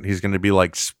he's going to be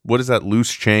like, what is that?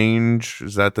 Loose Change?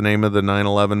 Is that the name of the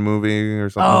 9/11 movie or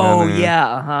something? Oh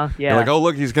yeah, yeah. You're like, oh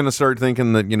look, he's going to start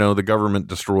thinking that the government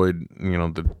destroyed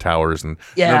the towers and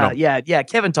yeah.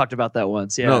 Kevin talked about that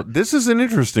once. Yeah. No, this is an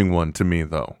interesting one to me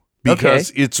though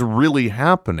because it's really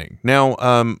happening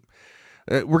now.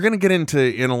 We're going to get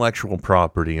into intellectual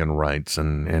property and rights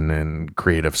and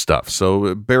creative stuff.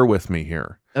 So bear with me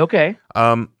here. Okay.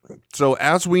 So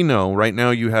as we know, right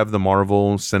now you have the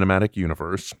Marvel Cinematic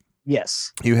Universe.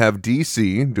 Yes. You have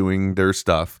DC doing their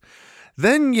stuff.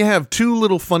 Then you have two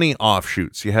little funny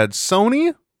offshoots. You had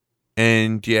Sony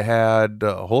and you had,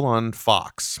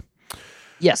 Fox.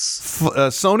 Yes.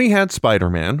 Sony had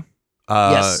Spider-Man.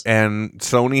 Yes. And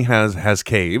Sony has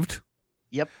caved.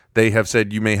 Yep. They have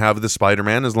said you may have the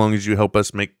Spider-Man as long as you help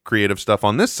us make creative stuff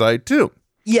on this side too.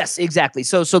 Yes, exactly.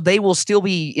 So they will still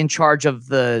be in charge of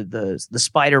the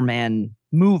Spider-Man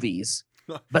movies,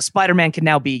 but Spider-Man can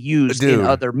now be used in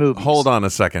other movies. Hold on a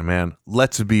second, man.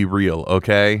 Let's be real,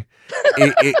 okay?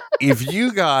 If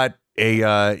you got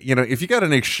if you got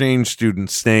an exchange student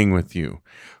staying with you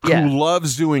who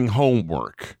loves doing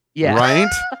homework, right?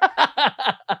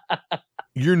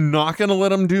 You're not going to let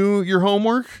them do your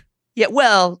homework? Yeah,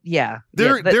 well, yeah.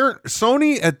 They're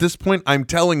Sony at this point, I'm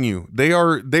telling you, they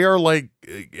are like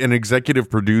an executive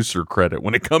producer credit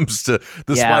when it comes to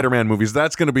the Spider-Man movies.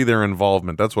 That's going to be their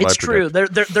involvement. That's what I predict.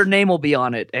 It's true. Their name will be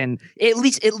on it, and at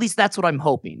least that's what I'm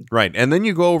hoping. Right. And then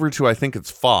you go over to I think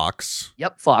it's Fox.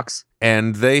 Yep, Fox.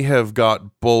 And they have got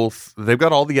they've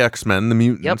got all the X-Men, the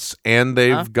mutants, and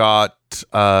they've got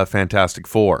Fantastic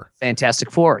Four.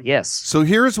 Fantastic Four, yes. So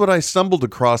here's what I stumbled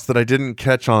across that I didn't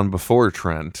catch on before,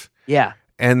 Trent. Yeah.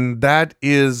 And that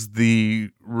is the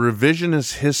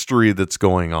revisionist history that's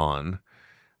going on,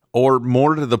 or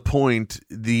more to the point,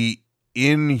 the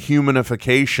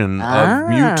inhumanification of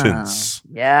mutants.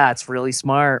 Yeah, it's really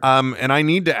smart. And I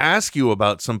need to ask you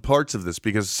about some parts of this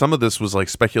because some of this was like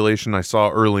speculation I saw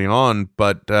early on,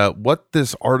 but what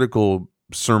this article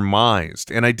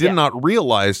surmised, and I did not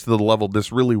realize to the level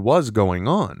this really was going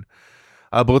on.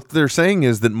 But what they're saying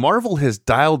is that Marvel has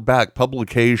dialed back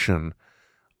publication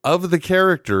of the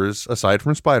characters, aside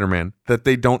from Spider-Man, that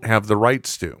they don't have the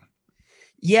rights to.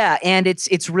 Yeah, and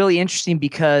it's really interesting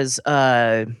because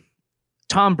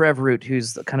Tom Brevoort,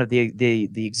 who's kind of the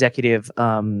executive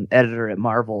editor at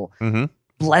Marvel,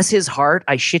 bless his heart,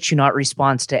 I shit you not,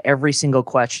 responds to every single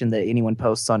question that anyone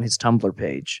posts on his Tumblr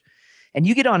page. And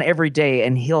you get on every day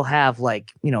and he'll have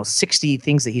 60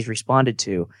 things that he's responded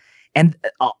to. And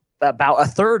about a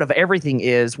third of everything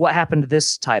is what happened to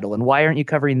this title and why aren't you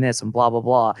covering this and blah, blah,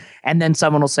 blah. And then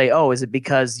someone will say, oh, is it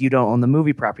because you don't own the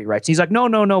movie property rights? And he's like, no,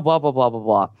 blah, blah, blah, blah,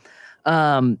 blah.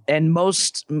 And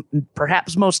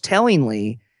perhaps most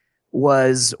tellingly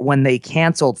was when they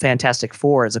canceled Fantastic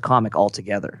Four as a comic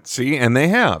altogether. See, and they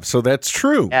have. So that's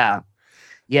true.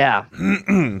 Yeah.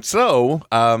 So,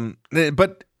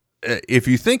 but if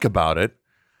you think about it,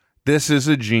 this is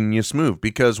a genius move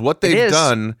because what they've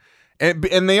done...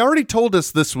 And they already told us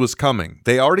this was coming.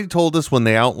 They already told us when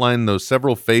they outlined those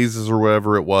several phases or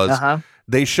whatever it was.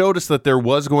 They showed us that there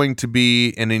was going to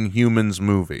be an Inhumans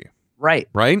movie. Right.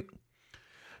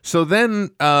 So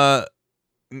then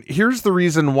here's the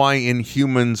reason why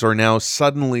Inhumans are now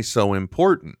suddenly so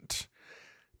important.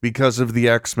 Because of the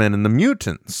X-Men and the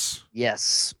mutants.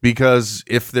 Yes. Because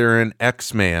if they're an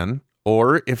X-Man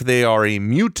or if they are a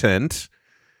mutant,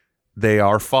 they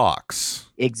are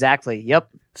Fox. Exactly. Yep.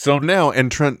 So now,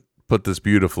 and Trent put this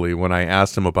beautifully when I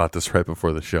asked him about this right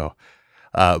before the show.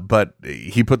 But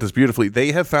he put this beautifully.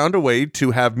 They have found a way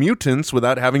to have mutants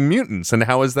without having mutants. And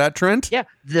how is that, Trent? Yeah,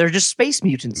 they're just space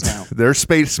mutants now. They're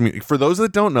space mutants. For those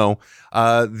that don't know,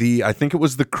 I think it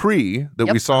was the Kree that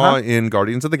we saw in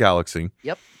Guardians of the Galaxy.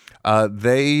 Yep.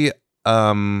 They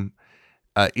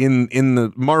in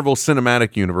the Marvel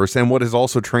Cinematic Universe, and what is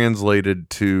also translated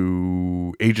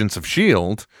to Agents of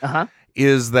S.H.I.E.L.D.,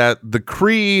 is that the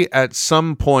Kree at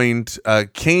some point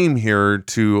came here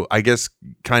to, I guess,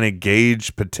 kind of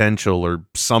gauge potential or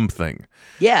something.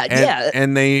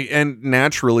 And and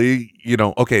naturally,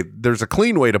 okay, there's a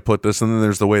clean way to put this, and then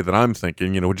there's the way that I'm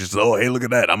thinking, which is, oh, hey, look at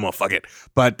that, I'm gonna fuck it.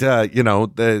 But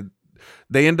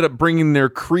they ended up bringing their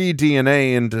Kree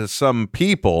DNA into some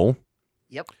people.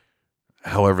 Yep.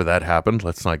 However that happened,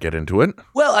 let's not get into it.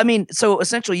 Well, I mean, so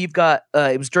essentially you've got,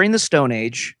 it was during the Stone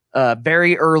Age,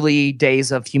 very early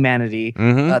days of humanity.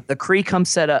 The Kree come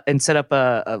set up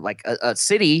a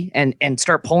city and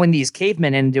start pulling these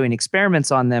cavemen in and doing experiments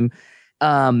on them.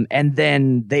 And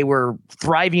then they were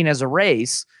thriving as a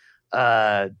race,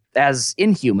 as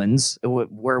Inhumans,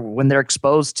 where when they're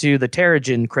exposed to the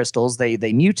Terrigen crystals, they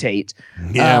mutate.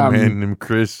 Yeah, man, them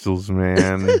crystals,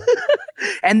 man.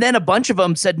 And then a bunch of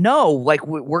them said, no, like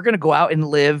we're going to go out and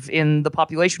live in the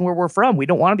population where we're from. We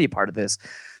don't want to be a part of this.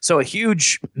 So a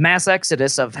huge mass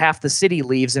exodus of half the city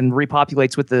leaves and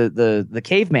repopulates with the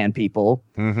caveman people.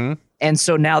 And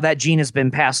so now that gene has been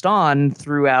passed on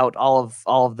throughout all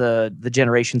of the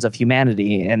generations of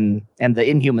humanity, and the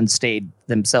Inhumans stayed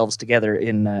themselves together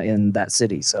in that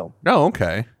city. So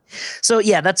okay. So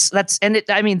yeah, that's and it.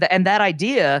 I mean, and that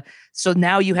idea. So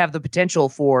now you have the potential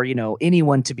for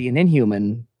anyone to be an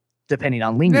Inhuman, depending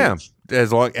on lineage. Yeah,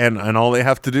 as long and all they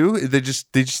have to do, they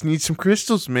just need some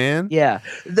crystals, man. Yeah,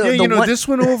 this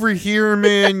one over here,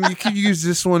 man. You could use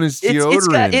this one as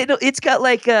deodorant. It's got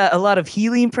like a lot of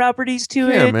healing properties to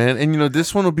it. Yeah, man, and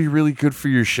this one will be really good for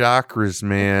your chakras,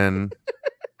 man.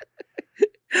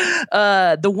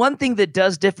 The one thing that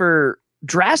does differ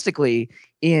drastically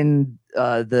in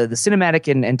the cinematic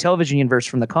and television universe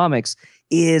from the comics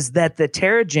is that the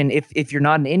Terrigen, if you're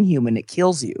not an Inhuman, it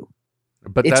kills you.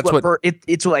 But it's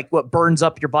it's like what burns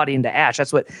up your body into ash.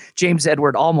 That's what James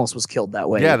Edward Olmos was killed that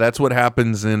way. Yeah, that's what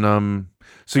happens in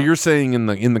So you're saying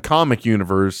in the comic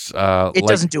universe, it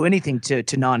doesn't do anything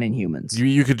to non-Inhumans.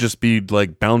 You could just be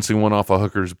like bouncing one off a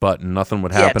hooker's butt and nothing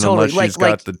would happen unless she's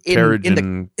got the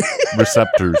Terrigen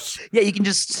receptors. Yeah, you can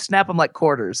just snap them like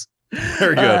quarters.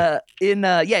 Very good. In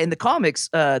the comics,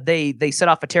 they set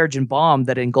off a Terrigen bomb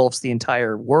that engulfs the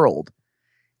entire world.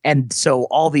 And so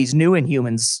all these new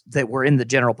Inhumans that were in the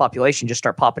general population just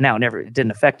start popping out. It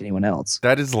didn't affect anyone else.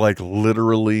 That is like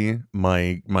literally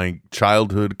my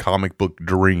childhood comic book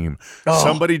dream. Oh.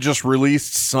 Somebody just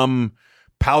released some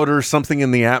powder, something in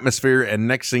the atmosphere, and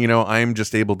next thing you know, I'm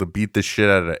just able to beat the shit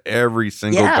out of every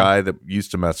single guy that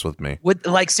used to mess with me.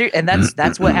 And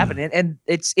that's what happened. And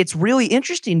it's really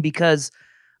interesting because,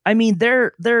 I mean,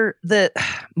 the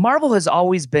Marvel has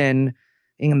always been,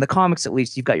 in the comics at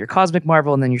least, you've got your cosmic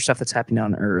Marvel and then your stuff that's happening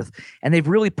on Earth. And they've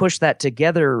really pushed that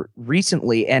together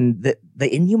recently. And the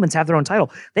Inhumans have their own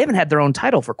title. They haven't had their own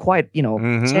title for quite,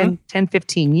 10,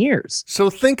 15 years.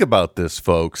 So think about this,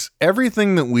 folks.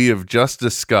 Everything that we have just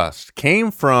discussed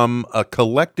came from a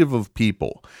collective of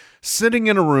people sitting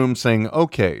in a room saying,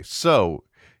 okay, so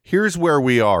here's where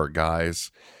we are, guys.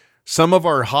 Some of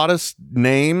our hottest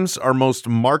names, our most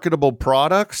marketable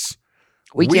products,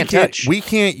 we can't touch. We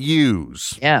can't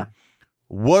use. Yeah.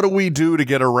 What do we do to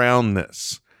get around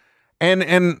this?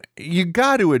 And you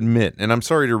got to admit, and I'm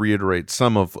sorry to reiterate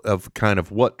some of kind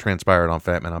of what transpired on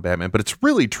Fat Man on Batman, but it's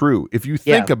really true. If you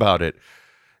think about it,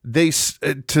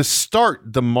 to start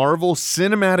the Marvel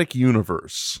Cinematic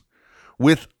Universe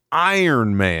with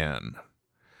Iron Man,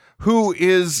 who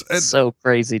is so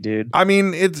crazy, dude. I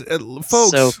mean, it's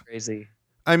folks, so crazy.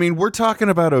 I mean, we're talking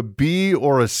about a B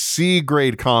or a C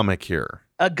grade comic here.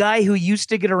 A guy who used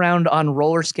to get around on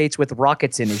roller skates with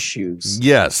rockets in his shoes.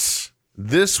 Yes.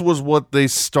 This was what they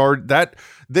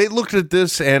they looked at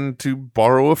this, and to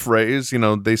borrow a phrase,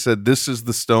 they said, this is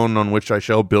the stone on which I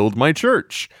shall build my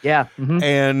church. Yeah. Mm-hmm.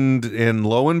 And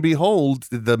lo and behold,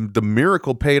 the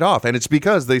miracle paid off. And it's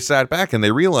because they sat back and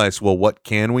they realized, well, what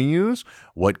can we use?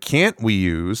 What can't we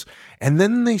use? And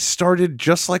then they started,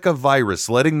 just like a virus,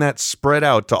 letting that spread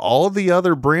out to all of the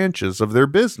other branches of their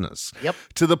business. Yep.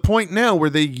 To the point now where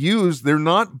they're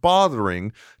not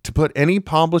bothering to put any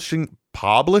publishing.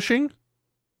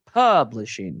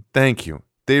 Thank you.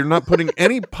 They're not putting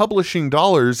any publishing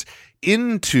dollars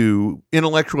into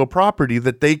intellectual property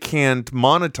that they can't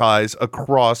monetize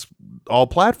across all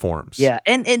platforms. Yeah,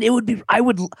 and it would be I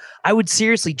would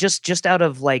seriously just out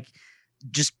of like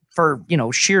just for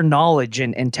sheer knowledge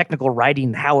and technical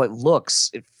writing, how it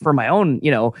looks for my own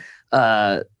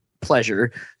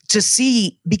pleasure to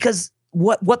see, because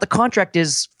what the contract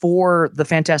is for the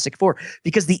Fantastic Four,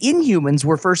 because the Inhumans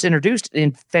were first introduced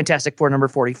in Fantastic Four number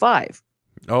 45.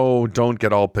 Oh, don't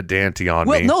get all pedanty on me.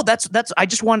 Well, no, that's I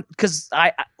just want, because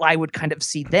I would kind of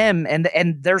see them and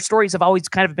their stories have always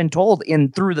kind of been told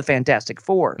through the Fantastic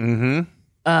Four.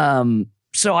 Mm-hmm.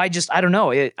 So I don't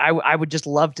know. I would just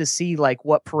love to see like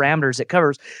what parameters it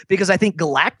covers, because I think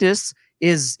Galactus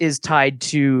is tied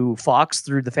to Fox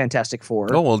through the Fantastic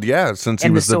Four. Oh, well, yeah, since he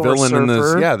And was the the Silver villain in this.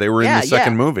 Surfer. Yeah, they were in Yeah, the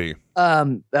second movie.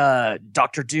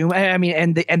 Doctor Doom. I mean,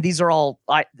 and these are all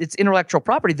it's intellectual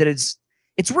property that it's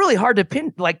really hard to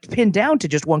pin down to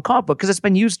just one comic book, because it's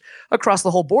been used across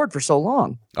the whole board for so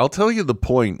long. I'll tell you the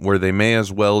point where they may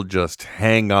as well just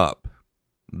hang up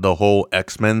the whole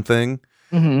X-Men thing.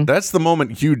 Mm-hmm. That's the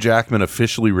moment Hugh Jackman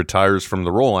officially retires from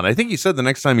the role. And I think he said the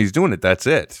next time he's doing it, that's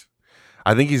it.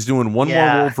 I think he's doing one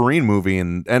more Wolverine movie,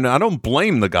 and I don't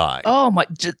blame the guy. Oh my!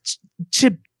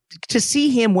 To see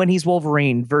him when he's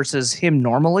Wolverine versus him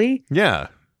normally, Yeah.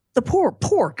 the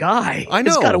poor guy. I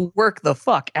know. Has got to work the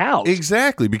fuck out.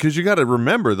 Exactly, because you got to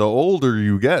remember, the older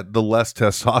you get, the less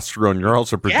testosterone you're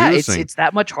also Yeah, producing. it's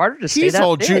that much harder to stay He's that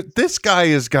all fit. this guy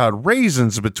has got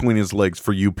raisins between his legs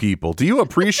for you people. Do you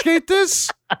appreciate this?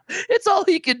 It's all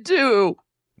he can do.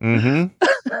 Mm-hmm.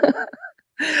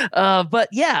 But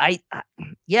yeah,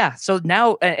 yeah. So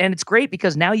now, and it's great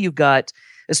because now you've got,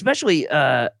 especially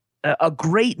a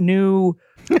great new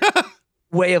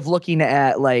way of looking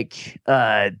at like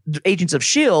Agents of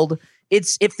S.H.I.E.L.D.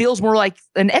 It feels more like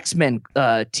an X-Men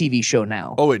TV show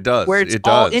now. Oh, it does. Where it's it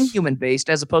all does. Inhuman based,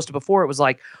 as opposed to before it was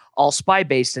like all spy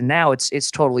based, and now it's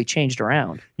totally changed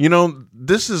around.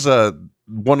 This is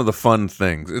one of the fun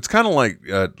things. It's kind of like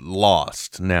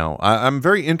Lost now. I'm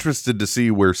very interested to see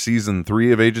where season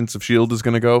 3 of Agents of S.H.I.E.L.D. is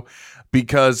going to go,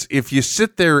 because if you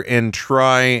sit there and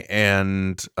try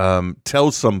and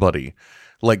tell somebody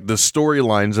like the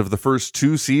storylines of the first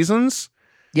 2 seasons,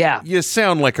 Yeah. you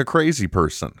sound like a crazy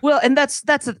person. Well, and that's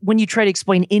when you try to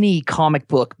explain any comic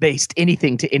book based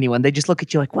anything to anyone, they just look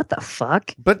at you like, what the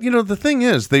fuck? But the thing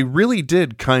is, they really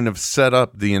did kind of set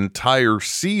up the entire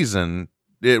season.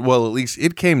 At least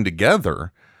it came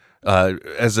together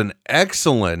as an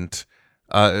excellent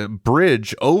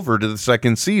bridge over to the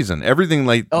second season. Everything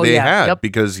they had, Yep.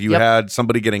 because you had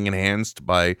somebody getting enhanced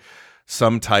by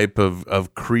some type of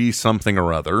Kree something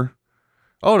or other.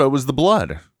 Oh, no, it was the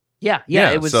blood. Yeah,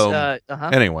 it was. So,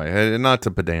 anyway, not to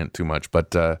pedant too much,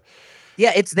 but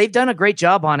yeah, they've done a great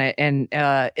job on it, and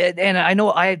I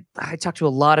know I talked to a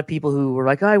lot of people who were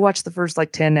like, oh, I watched the first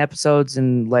like 10 episodes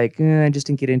and like I just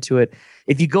didn't get into it.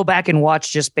 If you go back and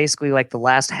watch just basically like the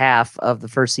last half of the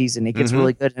first season, it gets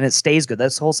really good and it stays good.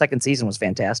 This whole second season was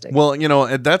fantastic. Well,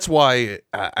 that's why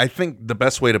I think the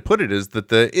best way to put it is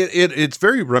that it's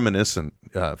very reminiscent,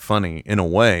 funny in a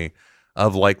way,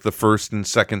 of like the first and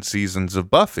second seasons of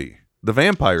Buffy the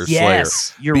Vampire Slayer.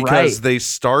 Yes, you're right. Because they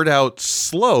start out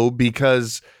slow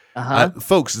because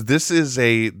folks, this is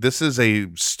a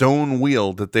stone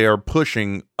wheel that they are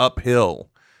pushing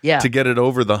uphill to get it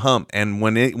over the hump. And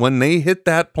when they hit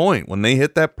that point, when they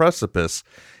hit that precipice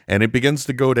and it begins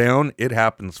to go down, it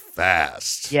happens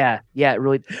fast. Yeah, it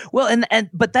really well,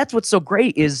 but that's what's so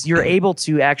great is you're able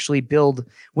to actually build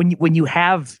when you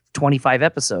have 25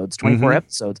 episodes, 24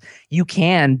 episodes, you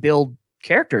can build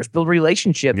characters, build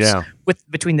relationships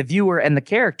between the viewer and the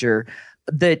character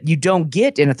that you don't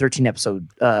get in a 13 episode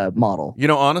model.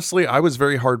 Honestly, I was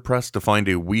very hard pressed to find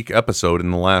a weak episode in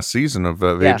the last season of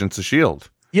Agents of S.H.I.E.L.D.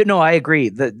 I agree.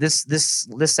 This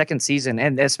second season,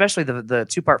 and especially the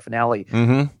 2-part finale.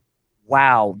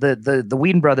 Wow, the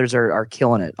Whedon brothers are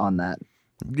killing it on that.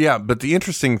 Yeah, but the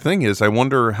interesting thing is, I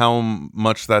wonder how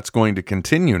much that's going to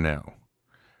continue now.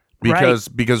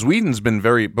 Because Whedon's been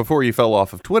before he fell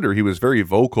off of Twitter, he was very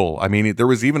vocal. I mean, there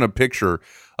was even a picture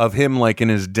of him like in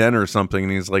his den or something,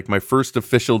 and he's like, my first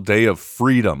official day of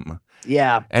freedom.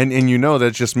 Yeah. And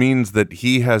that just means that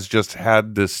he has just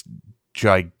had this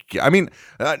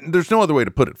there's no other way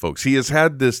to put it, folks. He has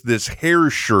had this hair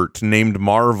shirt named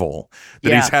Marvel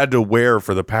that he's had to wear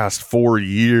for the past 4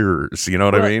 years. You know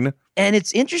what I mean? And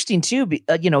it's interesting too.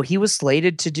 He was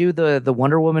slated to do the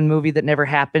Wonder Woman movie that never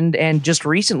happened, and just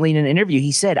recently in an interview,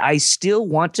 he said, "I still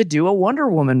want to do a Wonder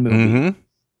Woman movie."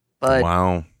 But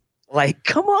wow, like,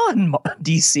 come on,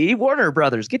 DC, Warner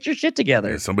Brothers, get your shit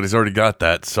together. Yeah, somebody's already got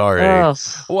that. Sorry.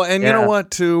 Well, and you know what,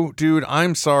 too, dude?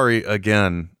 I'm sorry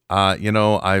again.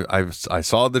 I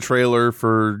saw the trailer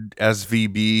for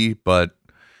SVB, but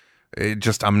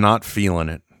I'm not feeling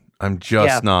it. I'm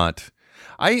just not.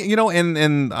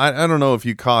 I don't know if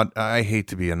you caught, I hate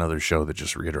to be another show that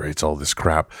just reiterates all this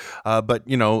crap. But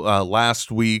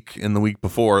last week and the week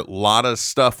before, a lot of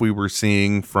stuff we were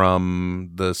seeing from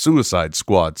the Suicide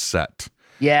Squad set.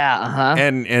 Yeah, uh-huh.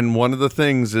 And one of the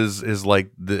things is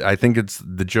like I think it's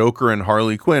the Joker and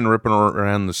Harley Quinn ripping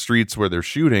around the streets where they're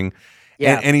shooting.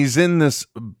 Yeah. And he's in this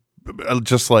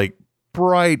just like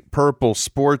bright purple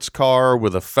sports car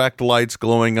with effect lights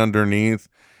glowing underneath.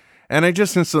 And I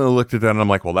just instantly looked at that and I'm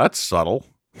like, well, that's subtle.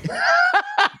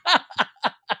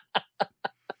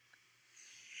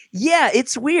 Yeah,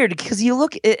 it's weird because you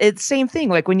look at same thing.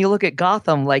 Like when you look at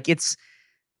Gotham, like it's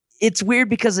weird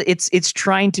because it's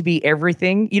trying to be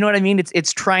everything. You know what I mean?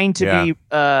 It's trying to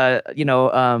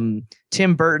be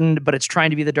Tim Burton, but it's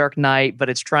trying to be The Dark Knight, but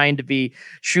it's trying to be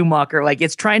Schumacher. Like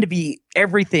it's trying to be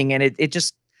everything, and it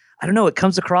just, I don't know, it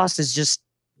comes across as just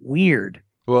weird.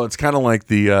 Well, it's kind of like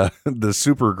the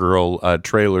Supergirl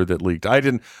trailer that leaked.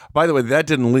 By the way, that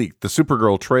didn't leak. The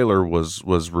Supergirl trailer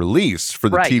was released for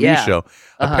the TV show.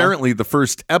 Uh-huh. Apparently, the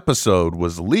first episode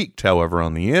was leaked, however,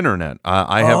 on the internet.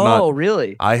 I have not. Oh,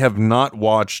 really? I have not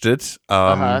watched it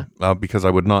because I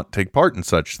would not take part in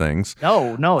such things.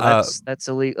 No, that's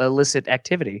illicit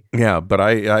activity. Yeah, but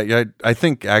I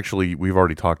think actually we've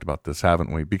already talked about this,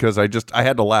 haven't we? Because I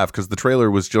had to laugh because the trailer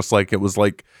was just like, it was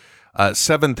like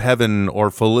Seventh Heaven or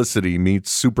Felicity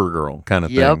meets Supergirl kind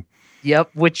of thing.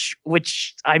 Yep. Which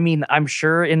I mean, I'm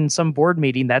sure in some board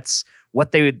meeting that's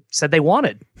what they said they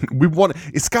wanted.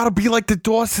 It's got to be like the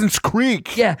Dawson's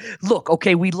Creek. Yeah. Look,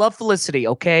 okay, we love Felicity,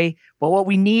 okay, but what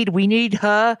we need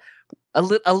her a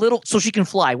little so she can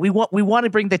fly. We want to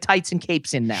bring the tights and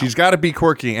capes in now. She's got to be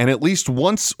quirky, and at least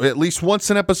once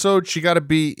an episode, she got to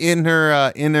be in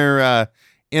her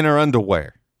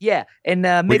underwear. Yeah, and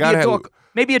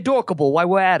maybe a dorkable while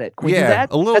we're at it. Can we do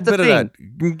that? A little bit of that.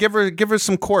 Give her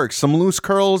some quirks, some loose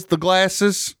curls, the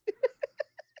glasses.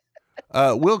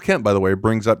 Will Kemp, by the way,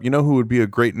 brings up, you know who would be a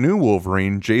great new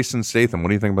Wolverine? Jason Statham. What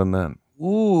do you think about that?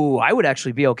 Ooh, I would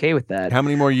actually be okay with that. How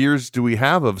many more years do we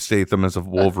have of Statham as a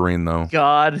Wolverine, though?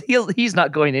 God, he's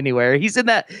not going anywhere. He's in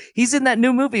that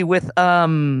new movie with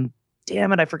damn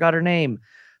it, I forgot her name.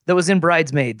 That was in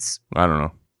Bridesmaids. I don't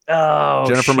know. Oh,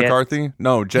 Jennifer shit. McCarthy?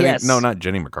 No, Jenny. Yes. No, not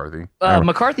Jenny McCarthy.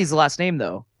 McCarthy's the last name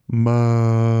though.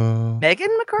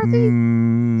 Megan McCarthy?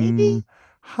 Maybe.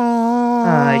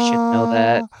 I should know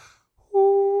that.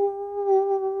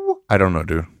 I don't know,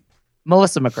 dude.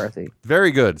 Melissa McCarthy. Very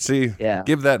good. See, yeah.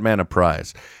 Give that man a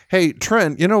prize. Hey,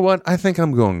 Trent. You know what? I think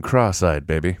I'm going cross-eyed,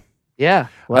 baby. Yeah.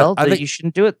 Well, I think you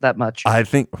shouldn't do it that much. I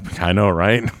know,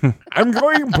 right? I'm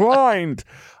going blind.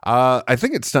 I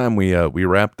think it's time we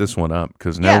wrap this one up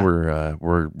because now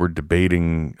we're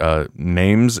debating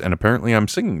names, and apparently I'm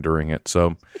singing during it.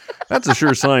 So that's a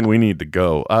sure sign we need to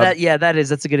go.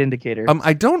 That's a good indicator.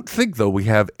 I don't think though we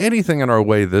have anything on our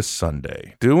way this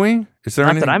Sunday, do we? Is there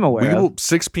Not anything? that I'm aware of.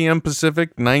 6 p.m.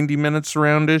 Pacific, 90 minutes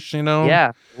around-ish, you know?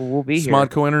 Yeah, we'll be here.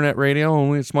 Smodco Internet Radio,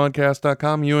 only at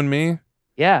smodcast.com, you and me.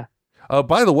 Yeah.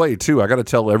 By the way, too, I got to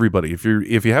tell everybody, if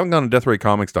you haven't gone to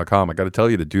deathratecomics.com, I got to tell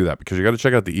you to do that because you got to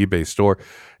check out the eBay store.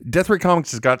 Death Ray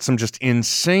Comics has got some just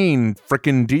insane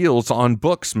freaking deals on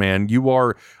books, man.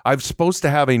 I'm supposed to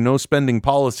have a no spending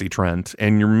policy, Trent,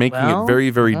 and you're making it very,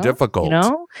 very difficult. You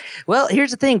know? Well,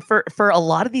 here's the thing. For a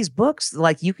lot of these books,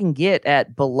 like you can get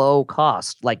at below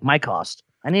cost, like my cost.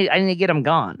 I need to get them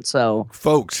gone. So,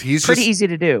 folks, he's pretty easy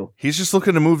to do. He's just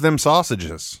looking to move them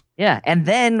sausages. Yeah, and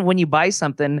then when you buy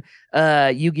something,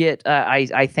 you get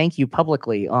I thank you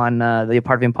publicly on the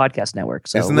Apartment Podcast Network.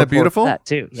 So isn't that beautiful? That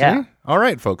too. Yeah. See? All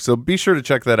right, folks. So be sure to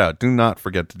check that out. Do not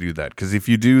forget to do that because if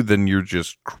you do, then you're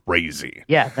just crazy.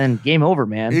 Yeah. Then game over,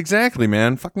 man. Exactly,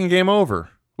 man. Fucking game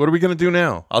over. What are we gonna do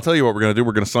now? I'll tell you what we're gonna do.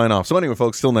 We're gonna sign off. So anyway,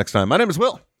 folks, till next time. My name is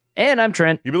Will, and I'm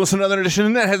Trent. You've been listening to another edition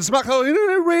of Netheads Smodco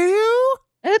Internet Radio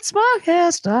at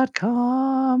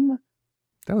smodcast.com.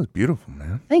 That was beautiful,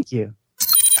 man. Thank you.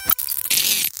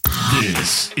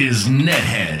 This is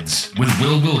Netheads with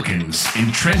Will Wilkins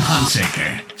and Trent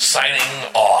Hunsaker. Signing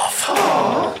off.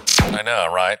 I know,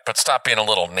 right? But stop being a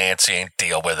little Nancy and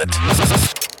deal with it.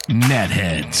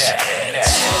 Netheads.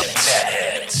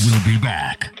 We'll be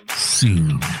back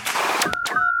soon.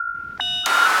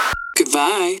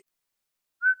 Goodbye.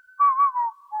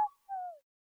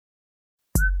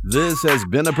 This has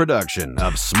been a production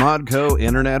of Smodco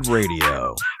Internet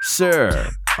Radio.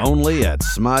 Sir, only at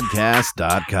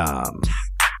smodcast.com.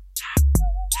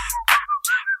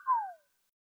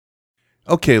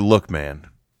 Okay, look, man.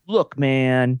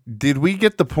 Did we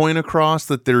get the point across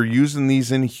that they're using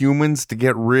these Inhumans to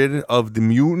get rid of the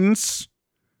mutants?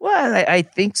 Well, I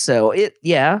think so.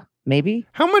 Yeah. maybe.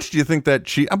 How much do you think that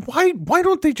why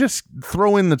don't they just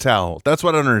throw in the towel? That's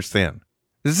what I don't understand.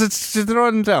 Is it throw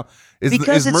in the towel? Is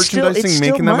merchandising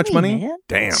making that much money? Man.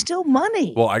 Damn. It's still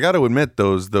money. Well, I got to admit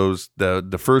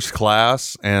the First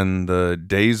Class and the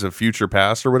Days of Future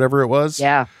Past or whatever it was.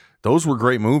 Yeah. Those were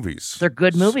great movies. They're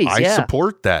good movies. I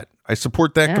support that. I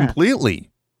support that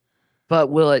completely. But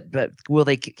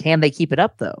can they keep it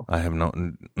up though? I have no.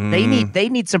 They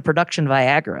need some production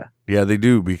Viagra. Yeah, they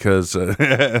do because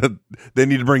they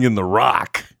need to bring in The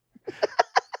Rock.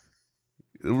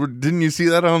 Didn't you see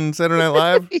that on Saturday Night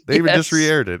Live? They just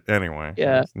re-aired it anyway.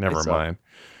 Yeah, never mind.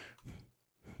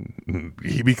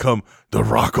 He become the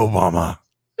Rock Obama.